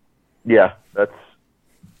 Yeah, that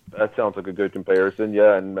sounds like a good comparison.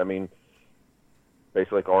 Yeah, and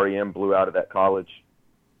basically like REM blew out of that college,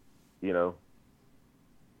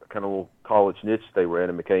 kind of little college niche they were in,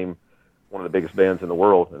 and became one of the biggest bands in the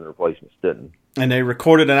world, and the Replacements didn't. And they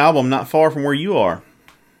recorded an album not far from where you are.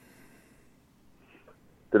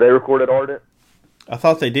 Did they record at Ardent? I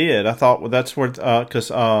thought they did. I thought that's where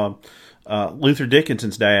because Luther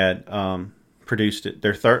Dickinson's dad produced it.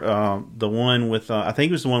 Their the one with I think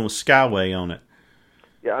it was the one with Skyway on it.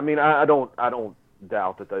 Yeah, I don't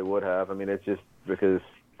doubt that they would have. It's just because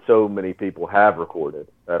so many people have recorded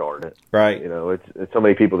at Ardent. Right. It's so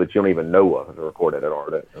many people that you don't even know of that recorded at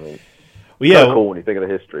Ardent. Well, yeah, cool when you think of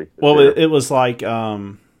the history. Well, it was like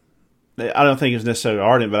I don't think it was necessarily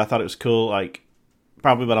Ardent, but I thought it was cool. Like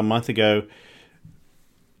probably about a month ago,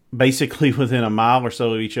 basically within a mile or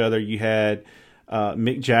so of each other, you had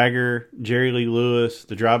Mick Jagger, Jerry Lee Lewis,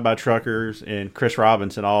 the Drive-By Truckers, and Chris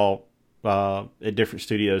Robinson all at different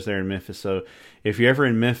studios there in Memphis. So if you're ever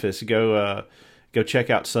in Memphis, go check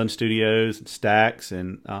out Sun Studios and Stax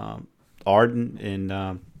and Ardent, and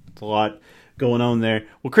it's a lot going on there.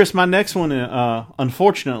 Well, Chris, my next one,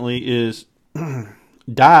 unfortunately, is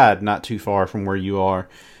died not too far from where you are.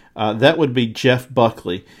 That would be Jeff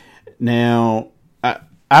Buckley. Now,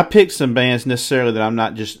 I picked some bands necessarily that I'm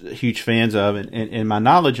not just huge fans of, and my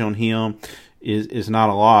knowledge on him is not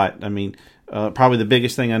a lot. Probably the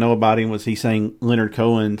biggest thing I know about him was he sang Leonard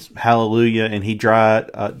Cohen's Hallelujah, and he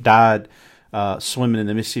died swimming in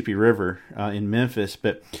the Mississippi River in Memphis.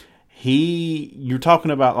 But you're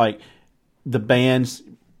talking about like the bands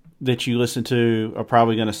that you listen to are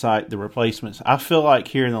probably going to cite the Replacements. I feel like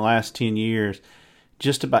here in the last 10 years,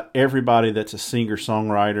 just about everybody that's a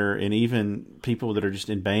singer-songwriter and even people that are just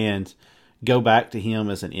in bands go back to him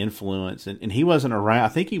as an influence. And he wasn't around. I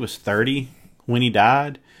think he was 30 when he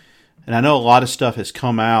died. And I know a lot of stuff has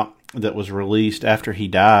come out that was released after he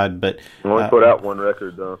died. But he only put out one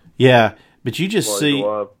record, though. Yeah, but you just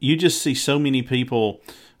see so many people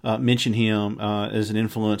mention him as an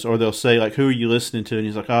influence, or they'll say, like, who are you listening to? And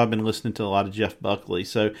he's like, I've been listening to a lot of Jeff Buckley.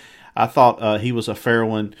 So I thought he was a fair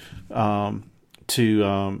one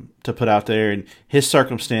to put out there, and his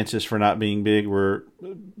circumstances for not being big were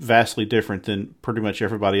vastly different than pretty much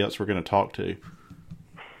everybody else we're going to talk to.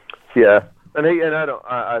 Yeah,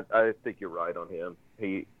 I think you're right on him.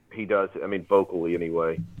 He does. Vocally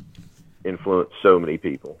anyway, influence so many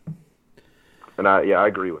people. And I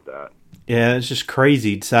agree with that. Yeah, it's just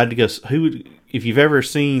crazy. Decided to go. If you've ever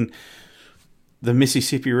seen the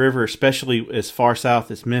Mississippi River, especially as far south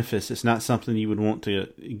as Memphis, it's not something you would want to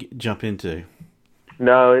jump into.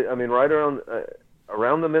 No, I mean right around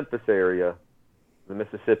the Memphis area, the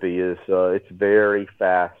Mississippi is it's very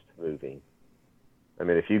fast moving. I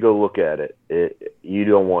mean, if you go look at it, you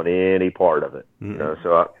don't want any part of it. Mm-hmm. You know,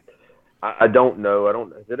 so I don't know.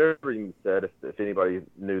 Has it ever even said if anybody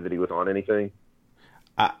knew that he was on anything?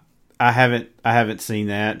 I haven't seen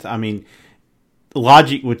that. I mean,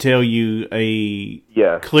 logic would tell you a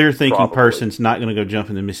clear thinking person's not going to go jump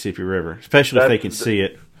in the Mississippi River, especially if they can see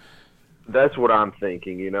it. That's what I'm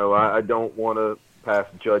thinking. You know, I don't want to pass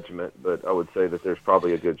judgment, but I would say that there's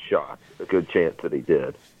probably a good chance that he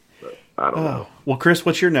did. But I don't know. Well, Chris,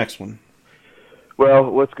 what's your next one? Well,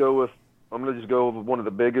 I'm going to just go with one of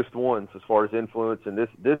the biggest ones as far as influence, and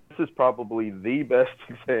this is probably the best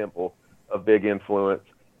example of big influence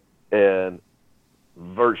and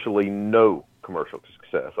virtually no commercial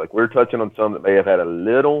success. Like, we're touching on some that may have had a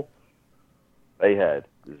little. They had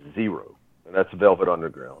zero, and that's Velvet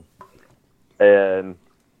Underground. And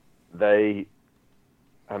they,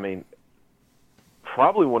 I mean,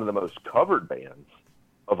 probably one of the most covered bands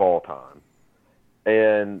of all time.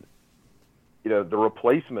 And, you know, the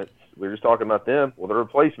Replacements, we were just talking about them. Well, the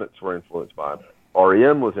Replacements were influenced by them.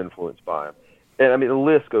 R.E.M. was influenced by them. And, I mean, the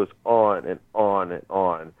list goes on and on and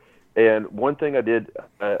on. And one thing I did,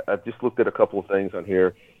 I just looked at a couple of things on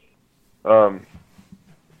here. So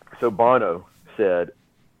Bono said,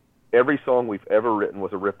 every song we've ever written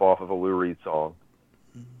was a rip-off of a Lou Reed song.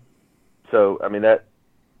 So, I mean, that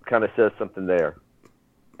kind of says something there.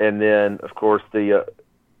 And then, of course, your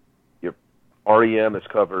R.E.M. has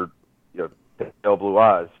covered, you know, Pale Blue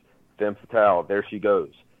Eyes, Femme Fatale, There She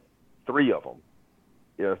Goes. 3 of them.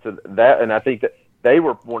 You know, so that, and I think that they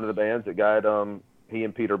were one of the bands that got he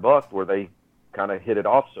and Peter Buck, where they kind of hit it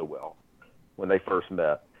off so well when they first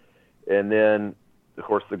met. And then, of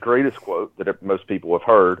course, the greatest quote that most people have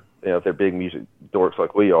heard, you know, if they're big music dorks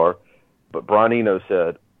like we are, but Brian Eno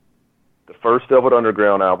said, the first Velvet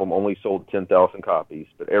Underground album only sold 10,000 copies,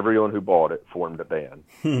 but everyone who bought it formed a band.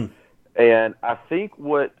 And I think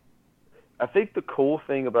the cool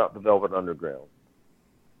thing about the Velvet Underground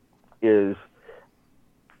is,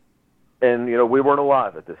 and, you know, we weren't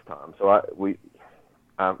alive at this time, so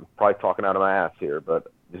I'm probably talking out of my ass here, but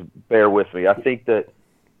just bear with me. I think that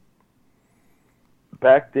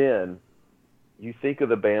back then, you think of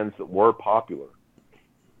the bands that were popular.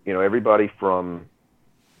 You know, everybody from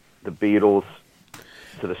the Beatles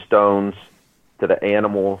to the Stones to the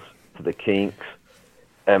Animals to the Kinks.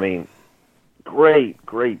 I mean, great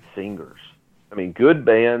singers. I mean, good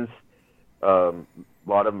bands, a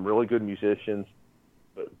lot of them really good musicians,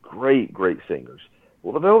 but great singers.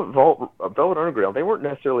 Well, the Velvet Underground, they weren't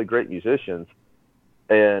necessarily great musicians,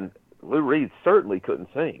 and Lou Reed certainly couldn't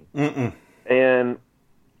sing. Mm-mm. And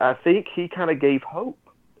I think he kind of gave hope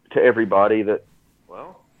to everybody that,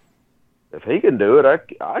 well, if he can do it,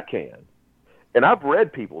 I can. And I've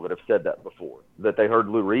read people that have said that before, that they heard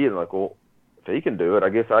Lou Reed and like, well, if he can do it, I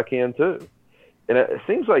guess I can too. And it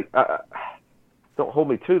seems like, don't hold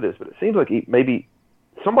me to this, but it seems like maybe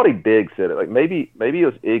somebody big said it. Like maybe it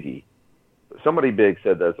was Iggy. Somebody big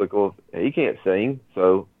said that. It's like, well, he can't sing,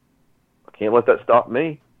 so I can't let that stop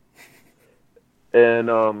me. And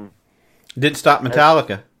didn't stop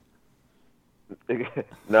Metallica.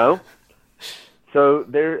 No. So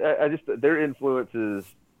their influences.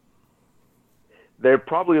 They're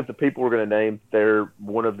probably, of the people we're going to name, they're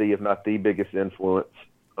one of the, if not the biggest influence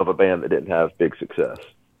of a band that didn't have big success.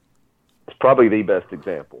 It's probably the best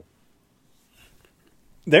example.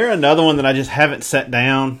 They're another one that I just haven't sat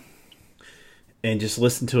down and just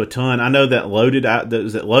listened to a ton. I know that Loaded,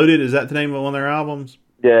 is it Loaded? Is that the name of one of their albums?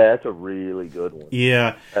 Yeah, that's a really good one.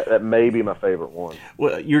 Yeah. That may be my favorite one.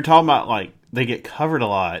 Well, you're talking about, like, they get covered a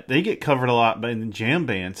lot. They get covered a lot in the jam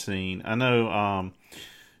band scene. I know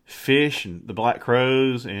Fish and the Black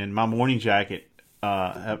Crowes and My Morning Jacket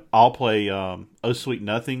all play Oh Sweet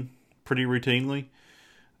Nothing pretty routinely.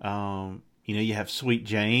 You know, you have Sweet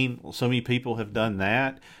Jane. Well, so many people have done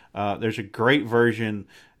that. There's a great version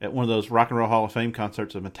at one of those Rock and Roll Hall of Fame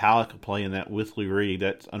concerts of Metallica playing that with Lou Reed.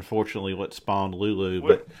 That's unfortunately what spawned Lulu.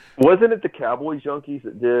 But wasn't it the Cowboy Junkies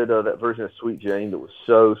that did that version of Sweet Jane that was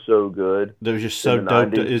so good? That was just so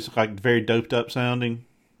doped. It's like very doped up sounding.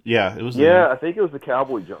 Yeah, it was. Yeah, I think it was the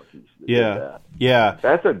Cowboy Junkies that did that. Yeah.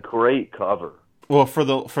 That's a great cover. Well, for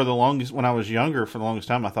the longest, when I was younger, for the longest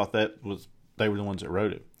time, I thought they were the ones that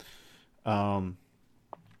wrote it.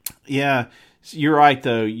 Yeah. you're right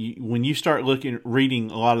though. When you start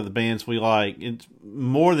reading a lot of the bands we like, it's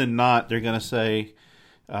more than not they're going to say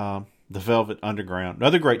the Velvet Underground.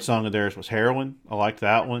 Another great song of theirs was "Heroin." I like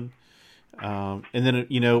that one. And then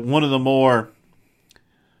one of the more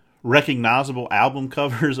recognizable album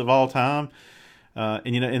covers of all time.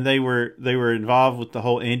 And they were involved with the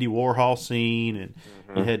whole Andy Warhol scene, and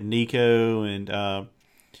you had Nico, and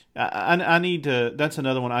I need to. That's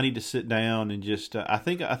another one I need to sit down and just. I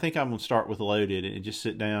think I'm gonna start with Loaded and just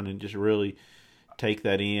sit down and just really take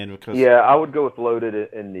that in because. Yeah, I would go with Loaded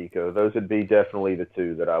and Nico. Those would be definitely the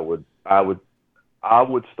two that I would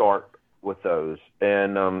start with those.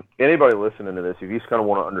 And anybody listening to this, if you just kind of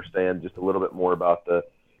want to understand just a little bit more about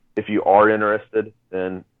if you are interested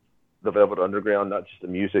in the Velvet Underground, not just the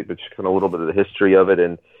music, but just kind of a little bit of the history of it.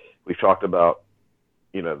 And we've talked about,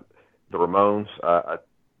 the Ramones. I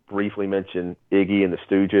briefly mentioned Iggy and the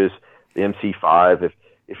Stooges, the MC5.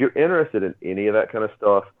 If you're interested in any of that kind of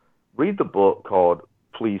stuff, read the book called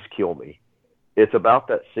Please Kill Me. It's about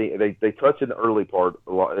that scene. They touch in the early part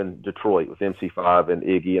a lot in Detroit with MC5 and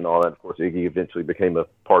Iggy and all that. Of course, Iggy eventually became a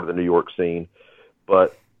part of the New York scene.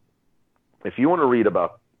 But if you want to read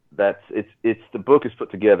about it's the book is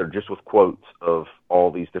put together just with quotes of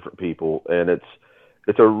all these different people, and it's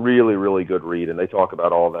a really, really good read. And they talk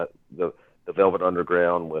about all that the Velvet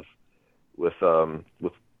Underground with Andy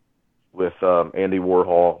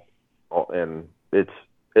Warhol, and it's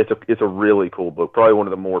a really cool book. Probably one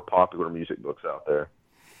of the more popular music books out there.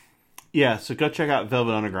 Yeah, so go check out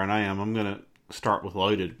Velvet Underground. I'm going to start with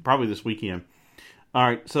Loaded probably this weekend. All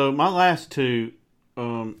right, so my last two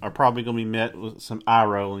are probably going to be met with some eye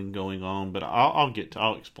rolling going on, but I'll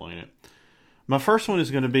explain it. My first one is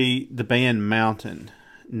going to be the band Mountain.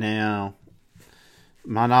 Now,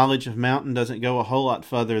 my knowledge of Mountain doesn't go a whole lot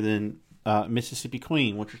further than Mississippi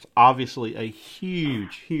Queen, which is obviously a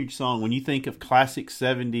huge, huge song. When you think of classic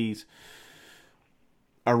 70s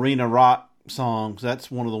arena rock songs, that's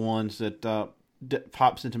one of the ones that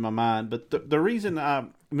pops into my mind. But the reason I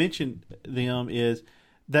mentioned them is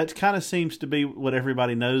that kind of seems to be what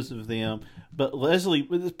everybody knows of them. But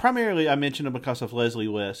primarily I mentioned them because of Leslie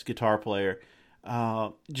West, guitar player.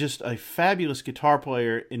 Just a fabulous guitar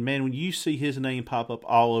player. And man, when you see his name pop up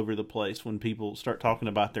all over the place when people start talking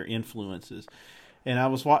about their influences. And I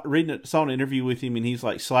was saw an interview with him, and he's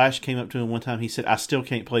like, Slash came up to him one time. He said, "I still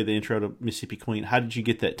can't play the intro to Mississippi Queen. How did you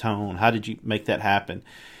get that tone? How did you make that happen?"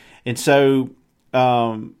 And so,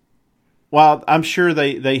 while I'm sure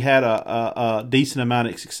they had a decent amount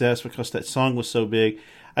of success because that song was so big,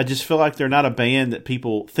 I just feel like they're not a band that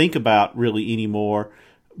people think about really anymore.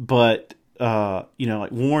 But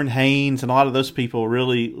like Warren Haynes and a lot of those people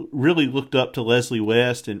really, really looked up to Leslie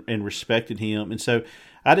West and respected him. And so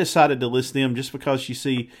I decided to list them just because you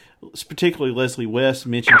see, particularly Leslie West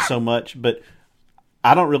mentioned so much, but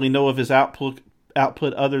I don't really know of his output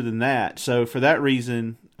other than that. So for that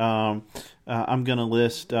reason, I'm going to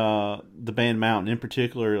list the band Mountain, in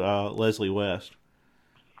particular Leslie West.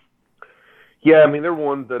 Yeah, I mean, they're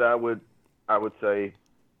one that I would say,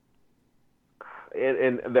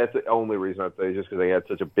 and that's the only reason I'd say, just because they had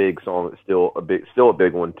such a big song that's still a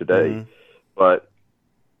big one today. Mm-hmm. But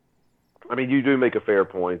I mean, you do make a fair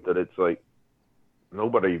point that it's like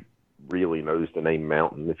nobody really knows the name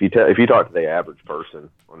Mountain. If you talk to the average person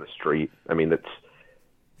on the street, I mean, that's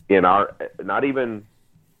in our not even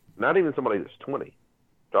somebody that's 20.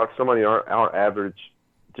 Talk to somebody our average,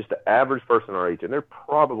 just the average person our age, and they're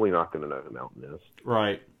probably not going to know who Mountain is.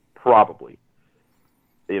 Right. Probably.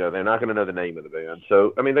 They're not going to know the name of the band.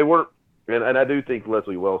 So, I mean, they weren't, and I do think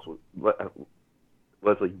Leslie West was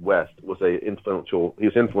influential. He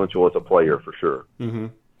was influential as a player for sure. Mm-hmm.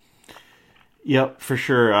 Yep, for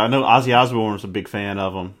sure. I know Ozzy Osbourne was a big fan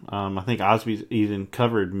of them. I think Ozzy's even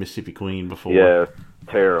covered Mississippi Queen before. Yeah,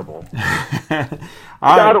 terrible.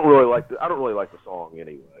 I don't really like the song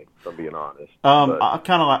anyway, if I'm being honest.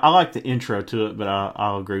 I like the intro to it, but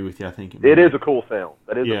I'll agree with you. I think it is a cool sound.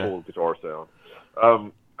 That is a cool guitar sound.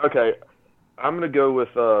 Okay, I'm gonna go with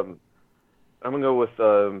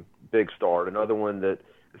Big Star, another one that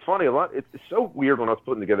it's funny a lot. It's so weird when I was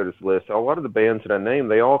putting together this list. A lot of the bands that I named,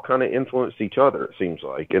 they all kind of influenced each other. It seems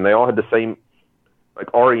like, and they all had the same.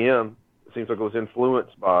 Like REM, it seems like it was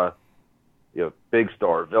influenced by, Big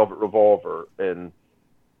Star, Velvet Revolver, and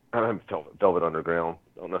Velvet Underground.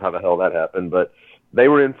 I don't know how the hell that happened, but they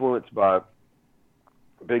were influenced by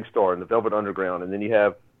Big Star and the Velvet Underground, and then you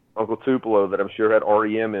have Uncle Tupelo that I'm sure had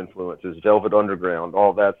REM influences, Velvet Underground,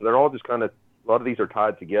 all that. So they're all just kind of, a lot of these are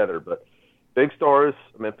tied together. But Big Star is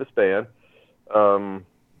a Memphis band, and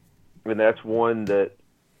that's one that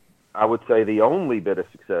I would say the only bit of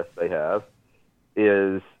success they have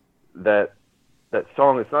is that that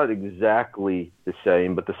song. It's not exactly the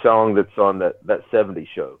same, but the song that's on that 70s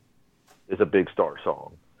show is a Big Star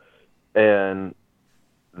song, and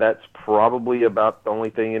that's probably about the only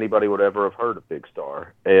thing anybody would ever have heard of Big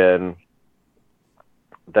Star. And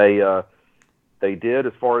they did,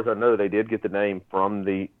 as far as I know, they did get the name from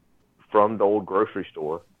the old grocery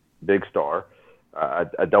store, Big Star. I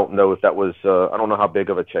don't know if that was, I don't know how big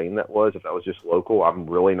of a chain that was, if that was just local. I'm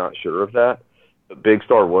really not sure of that. But Big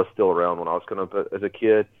Star was still around when I was coming up as a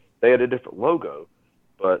kid. They had a different logo,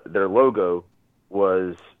 but their logo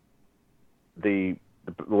was the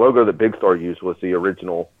logo that Big Star used was the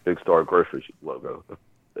original Big Star grocery logo.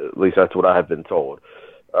 At least that's what I have been told.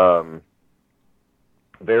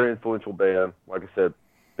 Very influential band. Like I said,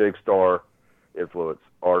 Big Star influence,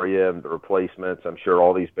 REM, The Replacements. I'm sure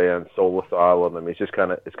all these bands, Soul Asylum. I mean, it's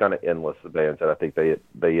kind of endless, the bands that I think they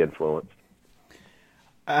influenced.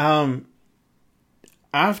 I've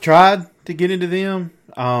tried to get into them.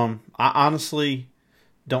 I honestly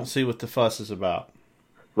don't see what the fuss is about.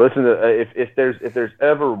 Listen to if there's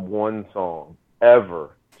ever one song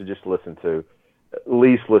ever to just listen to, at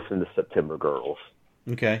least listen to September Girls.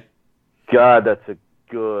 Okay. God, that's a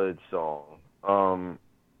good song.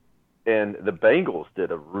 And the Bangles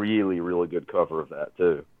did a really, really good cover of that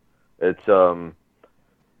too. It's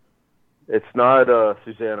not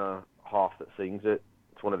Susanna Hoff that sings it.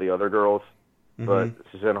 It's one of the other girls, but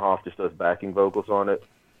Susanna Hoff just does backing vocals on it.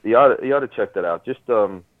 You ought to check that out. Just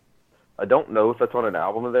I don't know if that's on an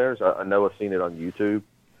album of theirs. I know I've seen it on YouTube.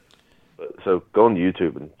 So go on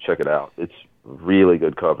YouTube and check it out. It's a really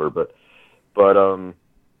good cover, but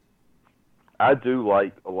I do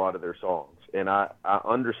like a lot of their songs, and I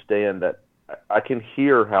understand that. I can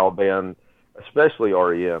hear how a band, especially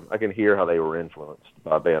REM, I can hear how they were influenced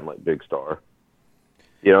by a band like Big Star.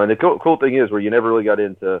 You know, and the cool thing is where you never really got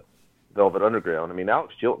into Velvet Underground. I mean,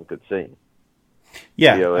 Alex Chilton could sing.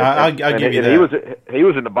 Yeah, you know, I'll give you that. He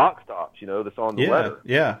was in the Box Tops, you know, the song The Letter.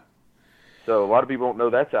 Yeah. So a lot of people don't know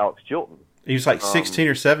that's Alex Chilton. He was like 16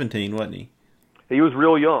 or 17, wasn't he? He was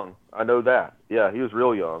real young. I know that. Yeah, he was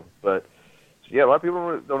real young. But yeah, a lot of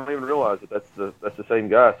people don't even realize that that's the same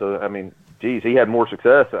guy. So I mean, geez, he had more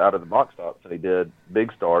success out of the Box Tops than he did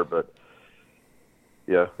Big Star. But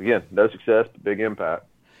yeah, again, no success, but big impact.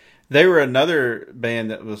 They were another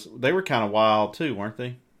band they were kind of wild too, weren't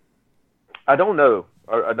they? I don't know.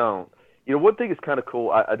 I don't. You know, one thing is kind of cool.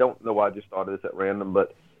 I don't know why I just thought of this at random,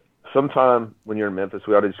 but sometime when you're in Memphis,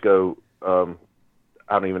 we ought to just go. I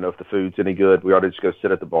don't even know if the food's any good. We ought to just go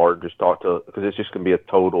sit at the bar and just talk to, because it's just going to be a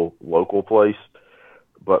total local place.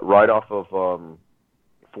 But right off of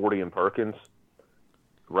 40 and Perkins,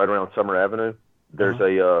 right around Summer Avenue, there's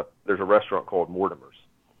a restaurant called Mortimer's.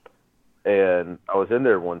 And I was in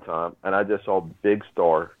there one time, and I just saw Big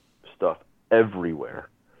Star stuff everywhere.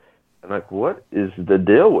 I'm like, what is the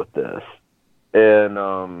deal with this?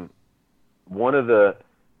 And one of the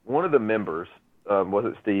members,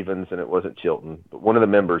 wasn't Stevens and it wasn't Chilton, but one of the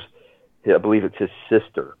members, I believe it's his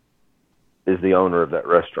sister, is the owner of that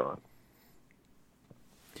restaurant.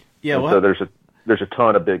 Yeah, so there's a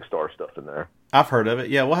ton of Big Star stuff in there. I've heard of it.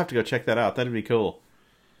 Yeah, we'll have to go check that out. That'd be cool.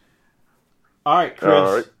 All right, Chris.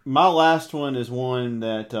 All right. My last one is one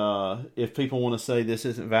that if people want to say this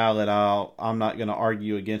isn't valid, I'm not going to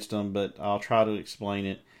argue against them, but I'll try to explain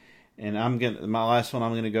it. And my last one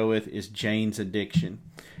I'm going to go with is Jane's Addiction.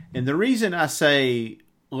 And the reason I say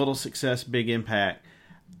little success, big impact,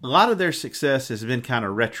 a lot of their success has been kind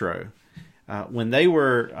of retro. When they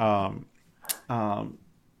were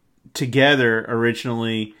together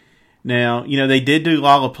originally, now, you know, they did do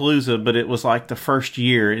Lollapalooza, but it was like the first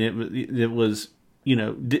year, and it was, you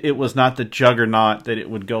know, it was not the juggernaut that it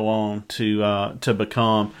would go on to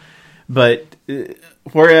become. But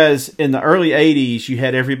whereas in the early 80s, you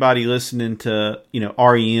had everybody listening to, you know,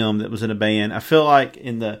 REM that was in a band. I feel like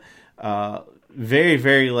in the very,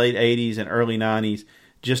 very late 80s and early 90s,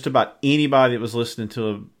 just about anybody that was listening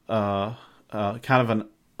to a kind of an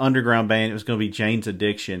underground band, it was going to be Jane's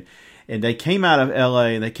Addiction. And they came out of LA,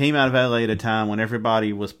 and they came out of LA at a time when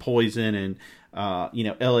everybody was Poison and, you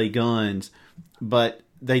know, LA Guns. But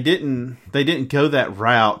they didn't go that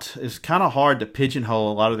route. It's kind of hard to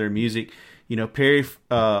pigeonhole a lot of their music. You know, Perry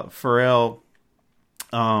Farrell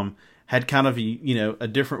had kind of a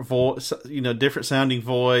different voice, different sounding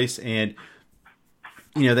voice, and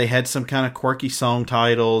you know, they had some kind of quirky song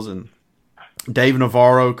titles, and Dave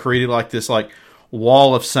Navarro created like this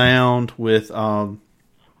wall of sound with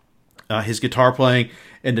his guitar playing,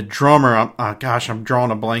 and the drummer, I'm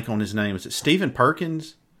drawing a blank on his name. Is it Stephen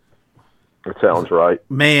Perkins? It sounds right.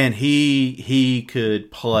 Man, he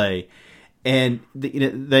could play. and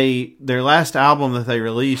their last album that they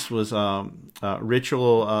released was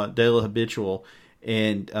Ritual de la Habitual,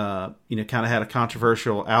 and kind of had a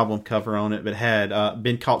controversial album cover on it, but had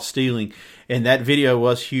Been Caught Stealing, and that video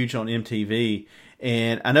was huge on MTV.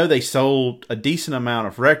 And I know they sold a decent amount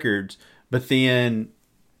of records, but then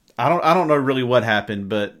I don't know really what happened,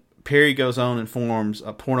 but Perry goes on and forms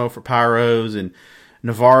a Porno for Pyros, and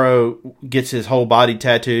Navarro gets his whole body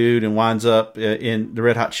tattooed and winds up in the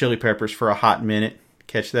Red Hot Chili Peppers for a hot minute.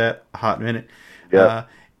 Catch that? A hot minute. Yeah.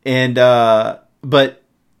 But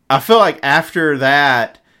I feel like after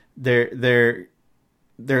that, their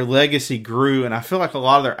legacy grew, and I feel like a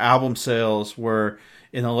lot of their album sales were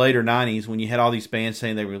in the later 90s when you had all these bands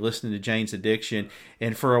saying they were listening to Jane's Addiction.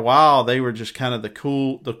 And for a while, they were just kind of the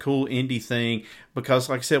cool indie thing because,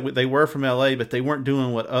 like I said, they were from LA, but they weren't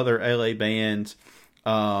doing what other LA bands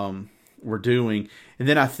were doing. And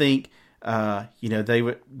then I think,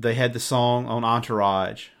 they had the song on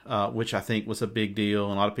Entourage, which I think was a big deal.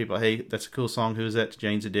 And a lot of people, hey, that's a cool song. Who is that? It's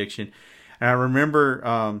Jane's Addiction. And I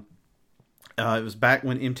remember it was back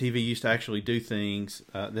when MTV used to actually do things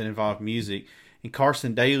that involved music. And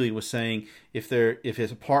Carson Daly was saying if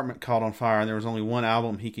his apartment caught on fire and there was only one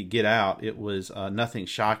album he could get out, it was Nothing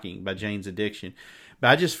Shocking by Jane's Addiction. But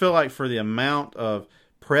I just feel like for the amount of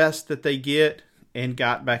press that they get and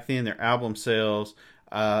got back then, their album sales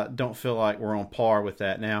don't feel like we're on par with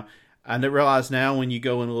that now. I realize now when you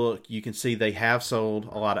go and look, you can see they have sold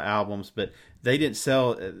a lot of albums, but they didn't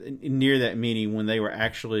sell near that many when they were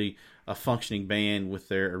actually a functioning band with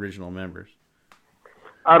their original members.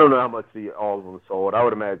 I don't know how much all of them sold. I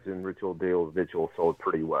would imagine Ritual de la Habitual sold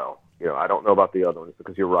pretty well. I don't know about the other ones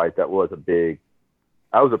because you're right. That was a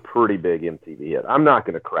pretty big MTV hit. I'm not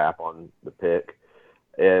going to crap on the pick.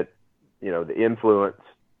 The influence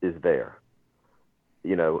is there.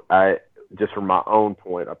 Just from my own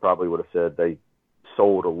point, I probably would have said they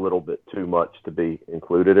sold a little bit too much to be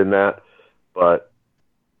included in that. But,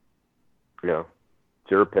 it's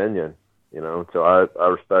your opinion, so I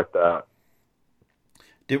respect that.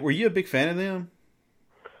 Were you a big fan of them?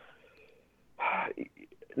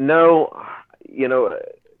 No,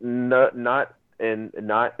 not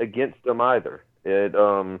against them either.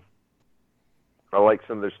 I like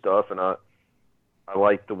some of their stuff, and I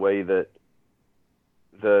like the way that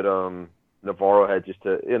Navarro had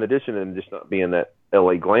in addition to just not being that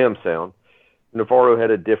LA glam sound, Navarro had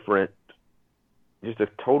just a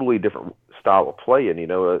totally different style of playing.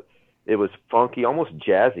 It was funky, almost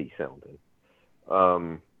jazzy sounding.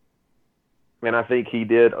 And I think he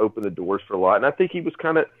did open the doors for a lot. And I think he was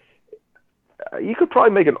you could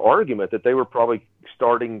probably make an argument that they were probably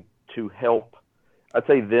starting to help. I'd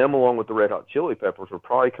say them, along with the Red Hot Chili Peppers, were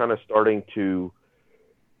probably kind of starting to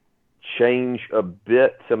change a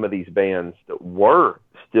bit some of these bands that were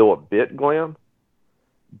still a bit glam.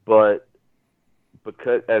 But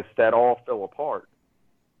because as that all fell apart,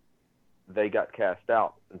 they got cast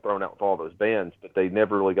out and thrown out with all those bands, but they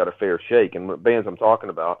never really got a fair shake. And the bands I'm talking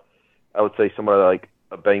about, I would say somebody like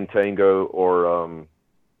a Bang Tango or,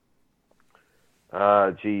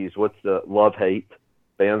 what's the Love Hate?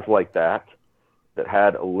 Bands like that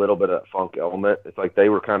had a little bit of that funk element. It's like they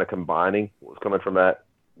were kind of combining what was coming from that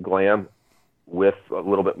glam with a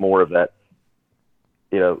little bit more of that,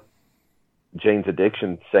 Jane's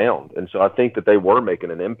Addiction sound. And so I think that they were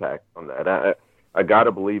making an impact on that. I got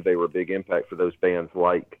to believe they were a big impact for those bands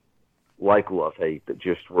like Love Hate that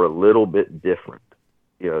just were a little bit different.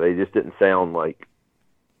 They just didn't sound like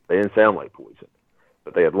Poison,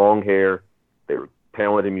 but they had long hair. They were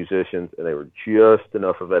talented musicians, and they were just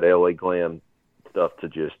enough of that LA glam stuff to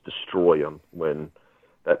just destroy them when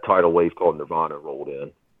that tidal wave called Nirvana rolled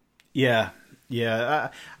in. Yeah.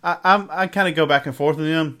 I kind of go back and forth with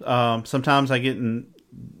them. Sometimes I get in,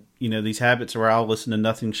 these habits where I'll listen to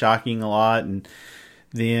Nothing Shocking a lot, and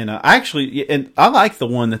then I like the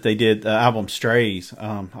one that they did, the album Strays.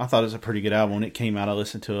 I thought it was a pretty good album when it came out. I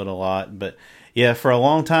listened to it a lot, but yeah, for a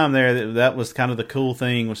long time there, that was kind of the cool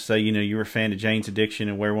thing, was to say, you were a fan of Jane's Addiction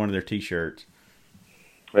and wear one of their T-shirts.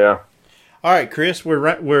 Yeah. All right, Chris,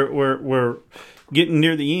 we're getting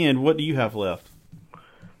near the end. What do you have left?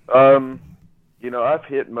 I've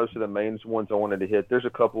hit most of the main ones I wanted to hit. There's a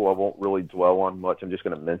couple I won't really dwell on much. I'm just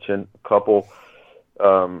going to mention a couple.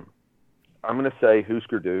 I'm going to say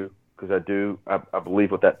Husker Du, because I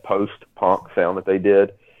believe with that post-punk sound that they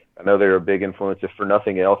did. I know they're a big influence. If for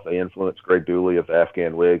nothing else, they influenced Greg Dooley of the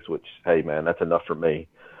Afghan Wigs, which, hey, man, that's enough for me.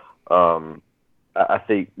 I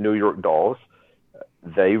think New York Dolls,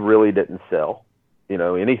 they really didn't sell,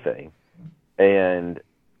 anything. And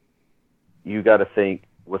you got to think,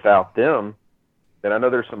 without them, and I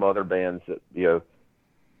know there's some other bands that,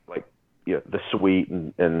 like the Sweet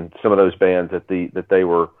and some of those bands that they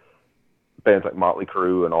were bands like Motley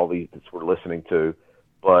Crue and all these that we're listening to.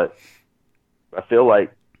 But I feel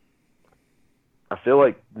like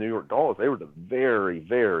New York Dolls, they were the very,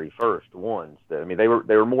 very first ones. That, I mean, they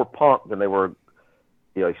were more punk than they were,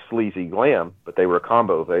 sleazy glam, but they were a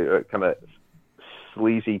combo. They were kind of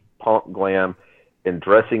sleazy punk glam and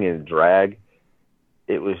dressing in drag.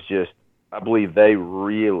 It was just, I believe they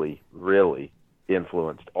really, really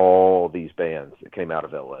influenced all these bands that came out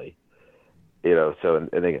of LA. So and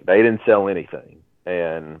they didn't sell anything,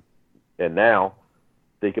 and now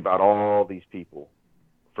think about all these people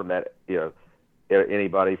from that,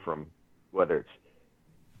 anybody from whether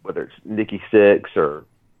it's Nikki Sixx or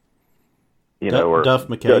or Duff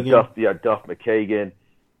McKagan. Duff McKagan,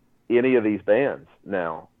 any of these bands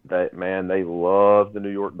now that they love the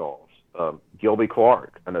New York Dolls. Gilby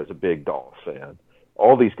Clarke, I know, is a big Dolls fan.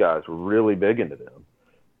 All these guys were really big into them.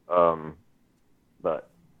 But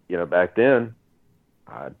back then,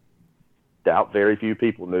 I doubt very few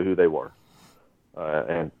people knew who they were.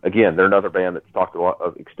 And again, they're another band that's talked a lot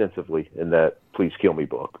of extensively in that "Please Kill Me"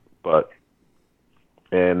 book.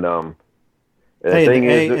 And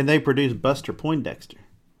they produced Buster Poindexter.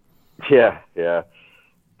 Yeah.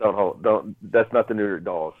 Don't. That's not the New York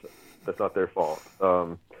Dolls. That's not their fault.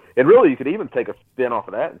 And really, you could even take a spin off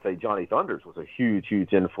of that and say Johnny Thunders was a huge,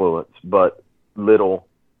 huge influence, but little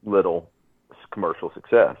commercial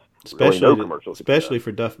success. Especially, really no commercial success. Especially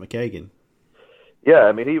for Duff McKagan. Yeah,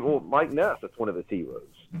 I mean, Mike Ness, that's one of his heroes.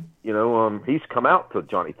 He's come out to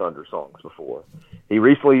Johnny Thunder songs before. He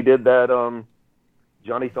recently did that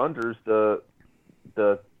Johnny Thunders, the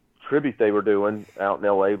tribute they were doing out in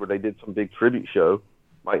L.A. where they did some big tribute show.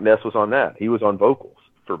 Mike Ness was on that. He was on vocals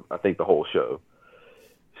for, I think, the whole show.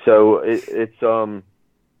 So it's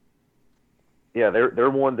they're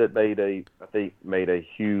one that made a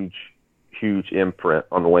huge imprint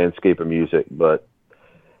on the landscape of music, but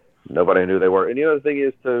nobody knew they were. And the other thing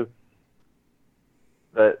is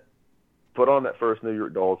that put on that first New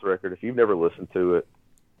York Dolls record. If you've never listened to it,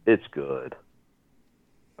 it's good.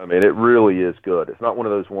 I mean, it really is good. It's not one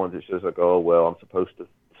of those ones that's just like, oh well, I'm supposed to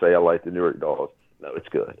say I like the New York Dolls. No, it's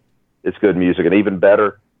good. It's good music, and even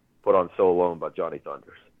better, put on "So Alone" by Johnny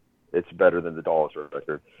Thunders. It's better than the Dolls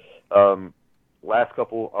record. Last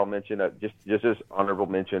couple I'll mention, just as honorable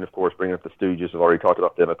mention, of course, bringing up the Stooges. I've already talked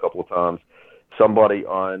about them a couple of times. Somebody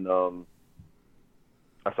on,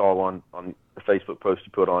 I saw on the Facebook post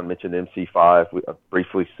you put on, mentioned MC5. I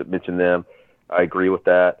briefly mentioned them. I agree with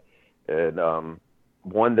that. And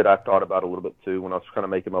one that I thought about a little bit too when I was kind of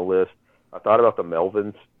making my list, I thought about the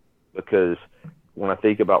Melvins, because when I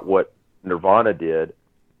think about what Nirvana did,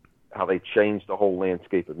 how they changed the whole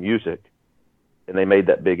landscape of music, and they made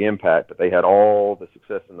that big impact, but they had all the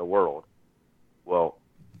success in the world. Well,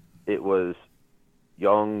 it was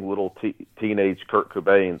young little teenage Kurt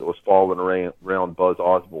Cobain that was following around Buzz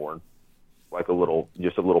Osborne like a little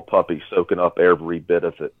puppy, soaking up every bit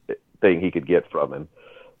of thing he could get from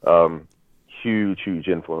him. Huge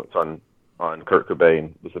influence on Kurt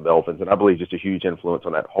Cobain was the Melvins, and I believe just a huge influence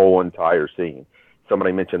on that whole entire scene.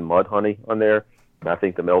 Somebody mentioned Mudhoney on there, and I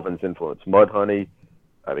think the Melvins influenced Mudhoney.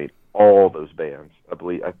 I mean, all those bands. I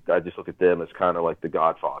believe I just look at them as kind of like the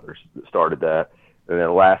Godfathers that started that. And then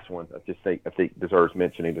the last one, I think deserves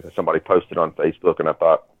mentioning because somebody posted on Facebook, and I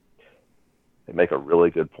thought they make a really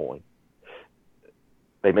good point.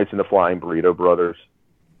 They mentioned the Flying Burrito Brothers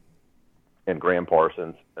and Graham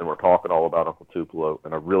Parsons, and we're talking all about Uncle Tupelo,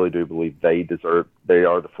 and I really do believe they are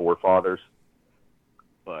the forefathers.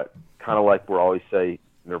 But kind of like we always say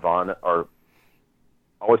Nirvana, or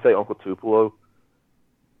I always say Uncle Tupelo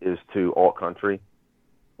is to alt country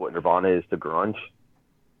what Nirvana is to grunge.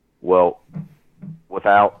 Well,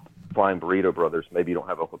 without Flying Burrito Brothers, maybe you don't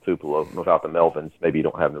have Uncle Tupelo. Without the Melvins, maybe you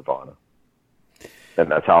don't have Nirvana. And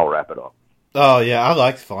that's how I'll wrap it up. Oh yeah, I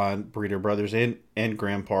like Flying Burrito Brothers and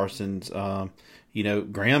Graham Parsons.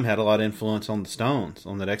 Graham had a lot of influence on the Stones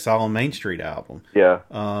on that Exile on Main Street album. Yeah,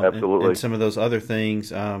 absolutely. And some of those other things,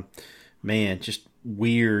 just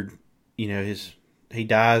weird. He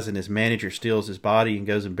dies and his manager steals his body and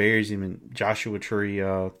goes and buries him in Joshua Tree,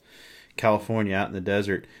 California, out in the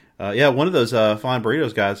desert. One of those Flying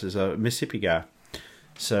Burritos guys is a Mississippi guy.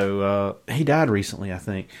 So he died recently, I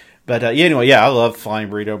think. But I love Flying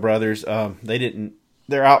Burrito Brothers.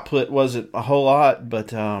 Their output wasn't a whole lot,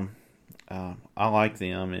 but I like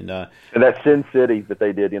them. And that Sin City that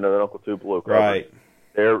they did, that Uncle Tupelo cover. Right.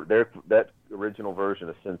 That original version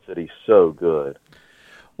of Sin City, so good.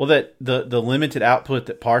 Well, that the limited output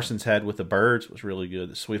that Parsons had with the Byrds was really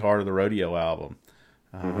good. The Sweetheart of the Rodeo album.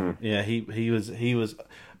 Yeah, he was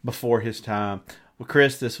before his time. Well,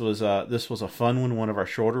 Chris, this was a fun one of our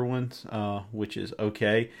shorter ones, which is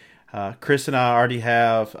okay. Chris and I already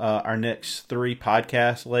have our next 3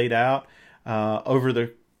 podcasts laid out.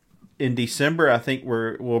 In December, I think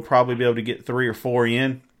we'll probably be able to get 3 or 4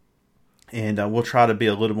 in, and we'll try to be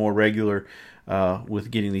a little more regular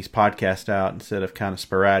with getting these podcasts out instead of kind of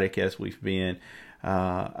sporadic as we've been.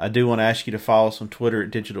 I do want to ask you to follow us on Twitter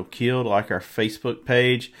at Digital Killed, like our Facebook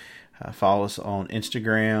page. Follow us on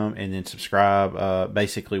Instagram, and then subscribe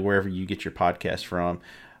basically wherever you get your podcast from.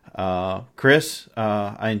 Chris,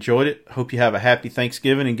 I enjoyed it. Hope you have a happy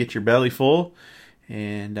Thanksgiving and get your belly full.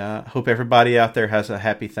 And hope everybody out there has a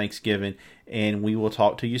happy Thanksgiving. And we will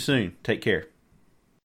talk to you soon. Take care.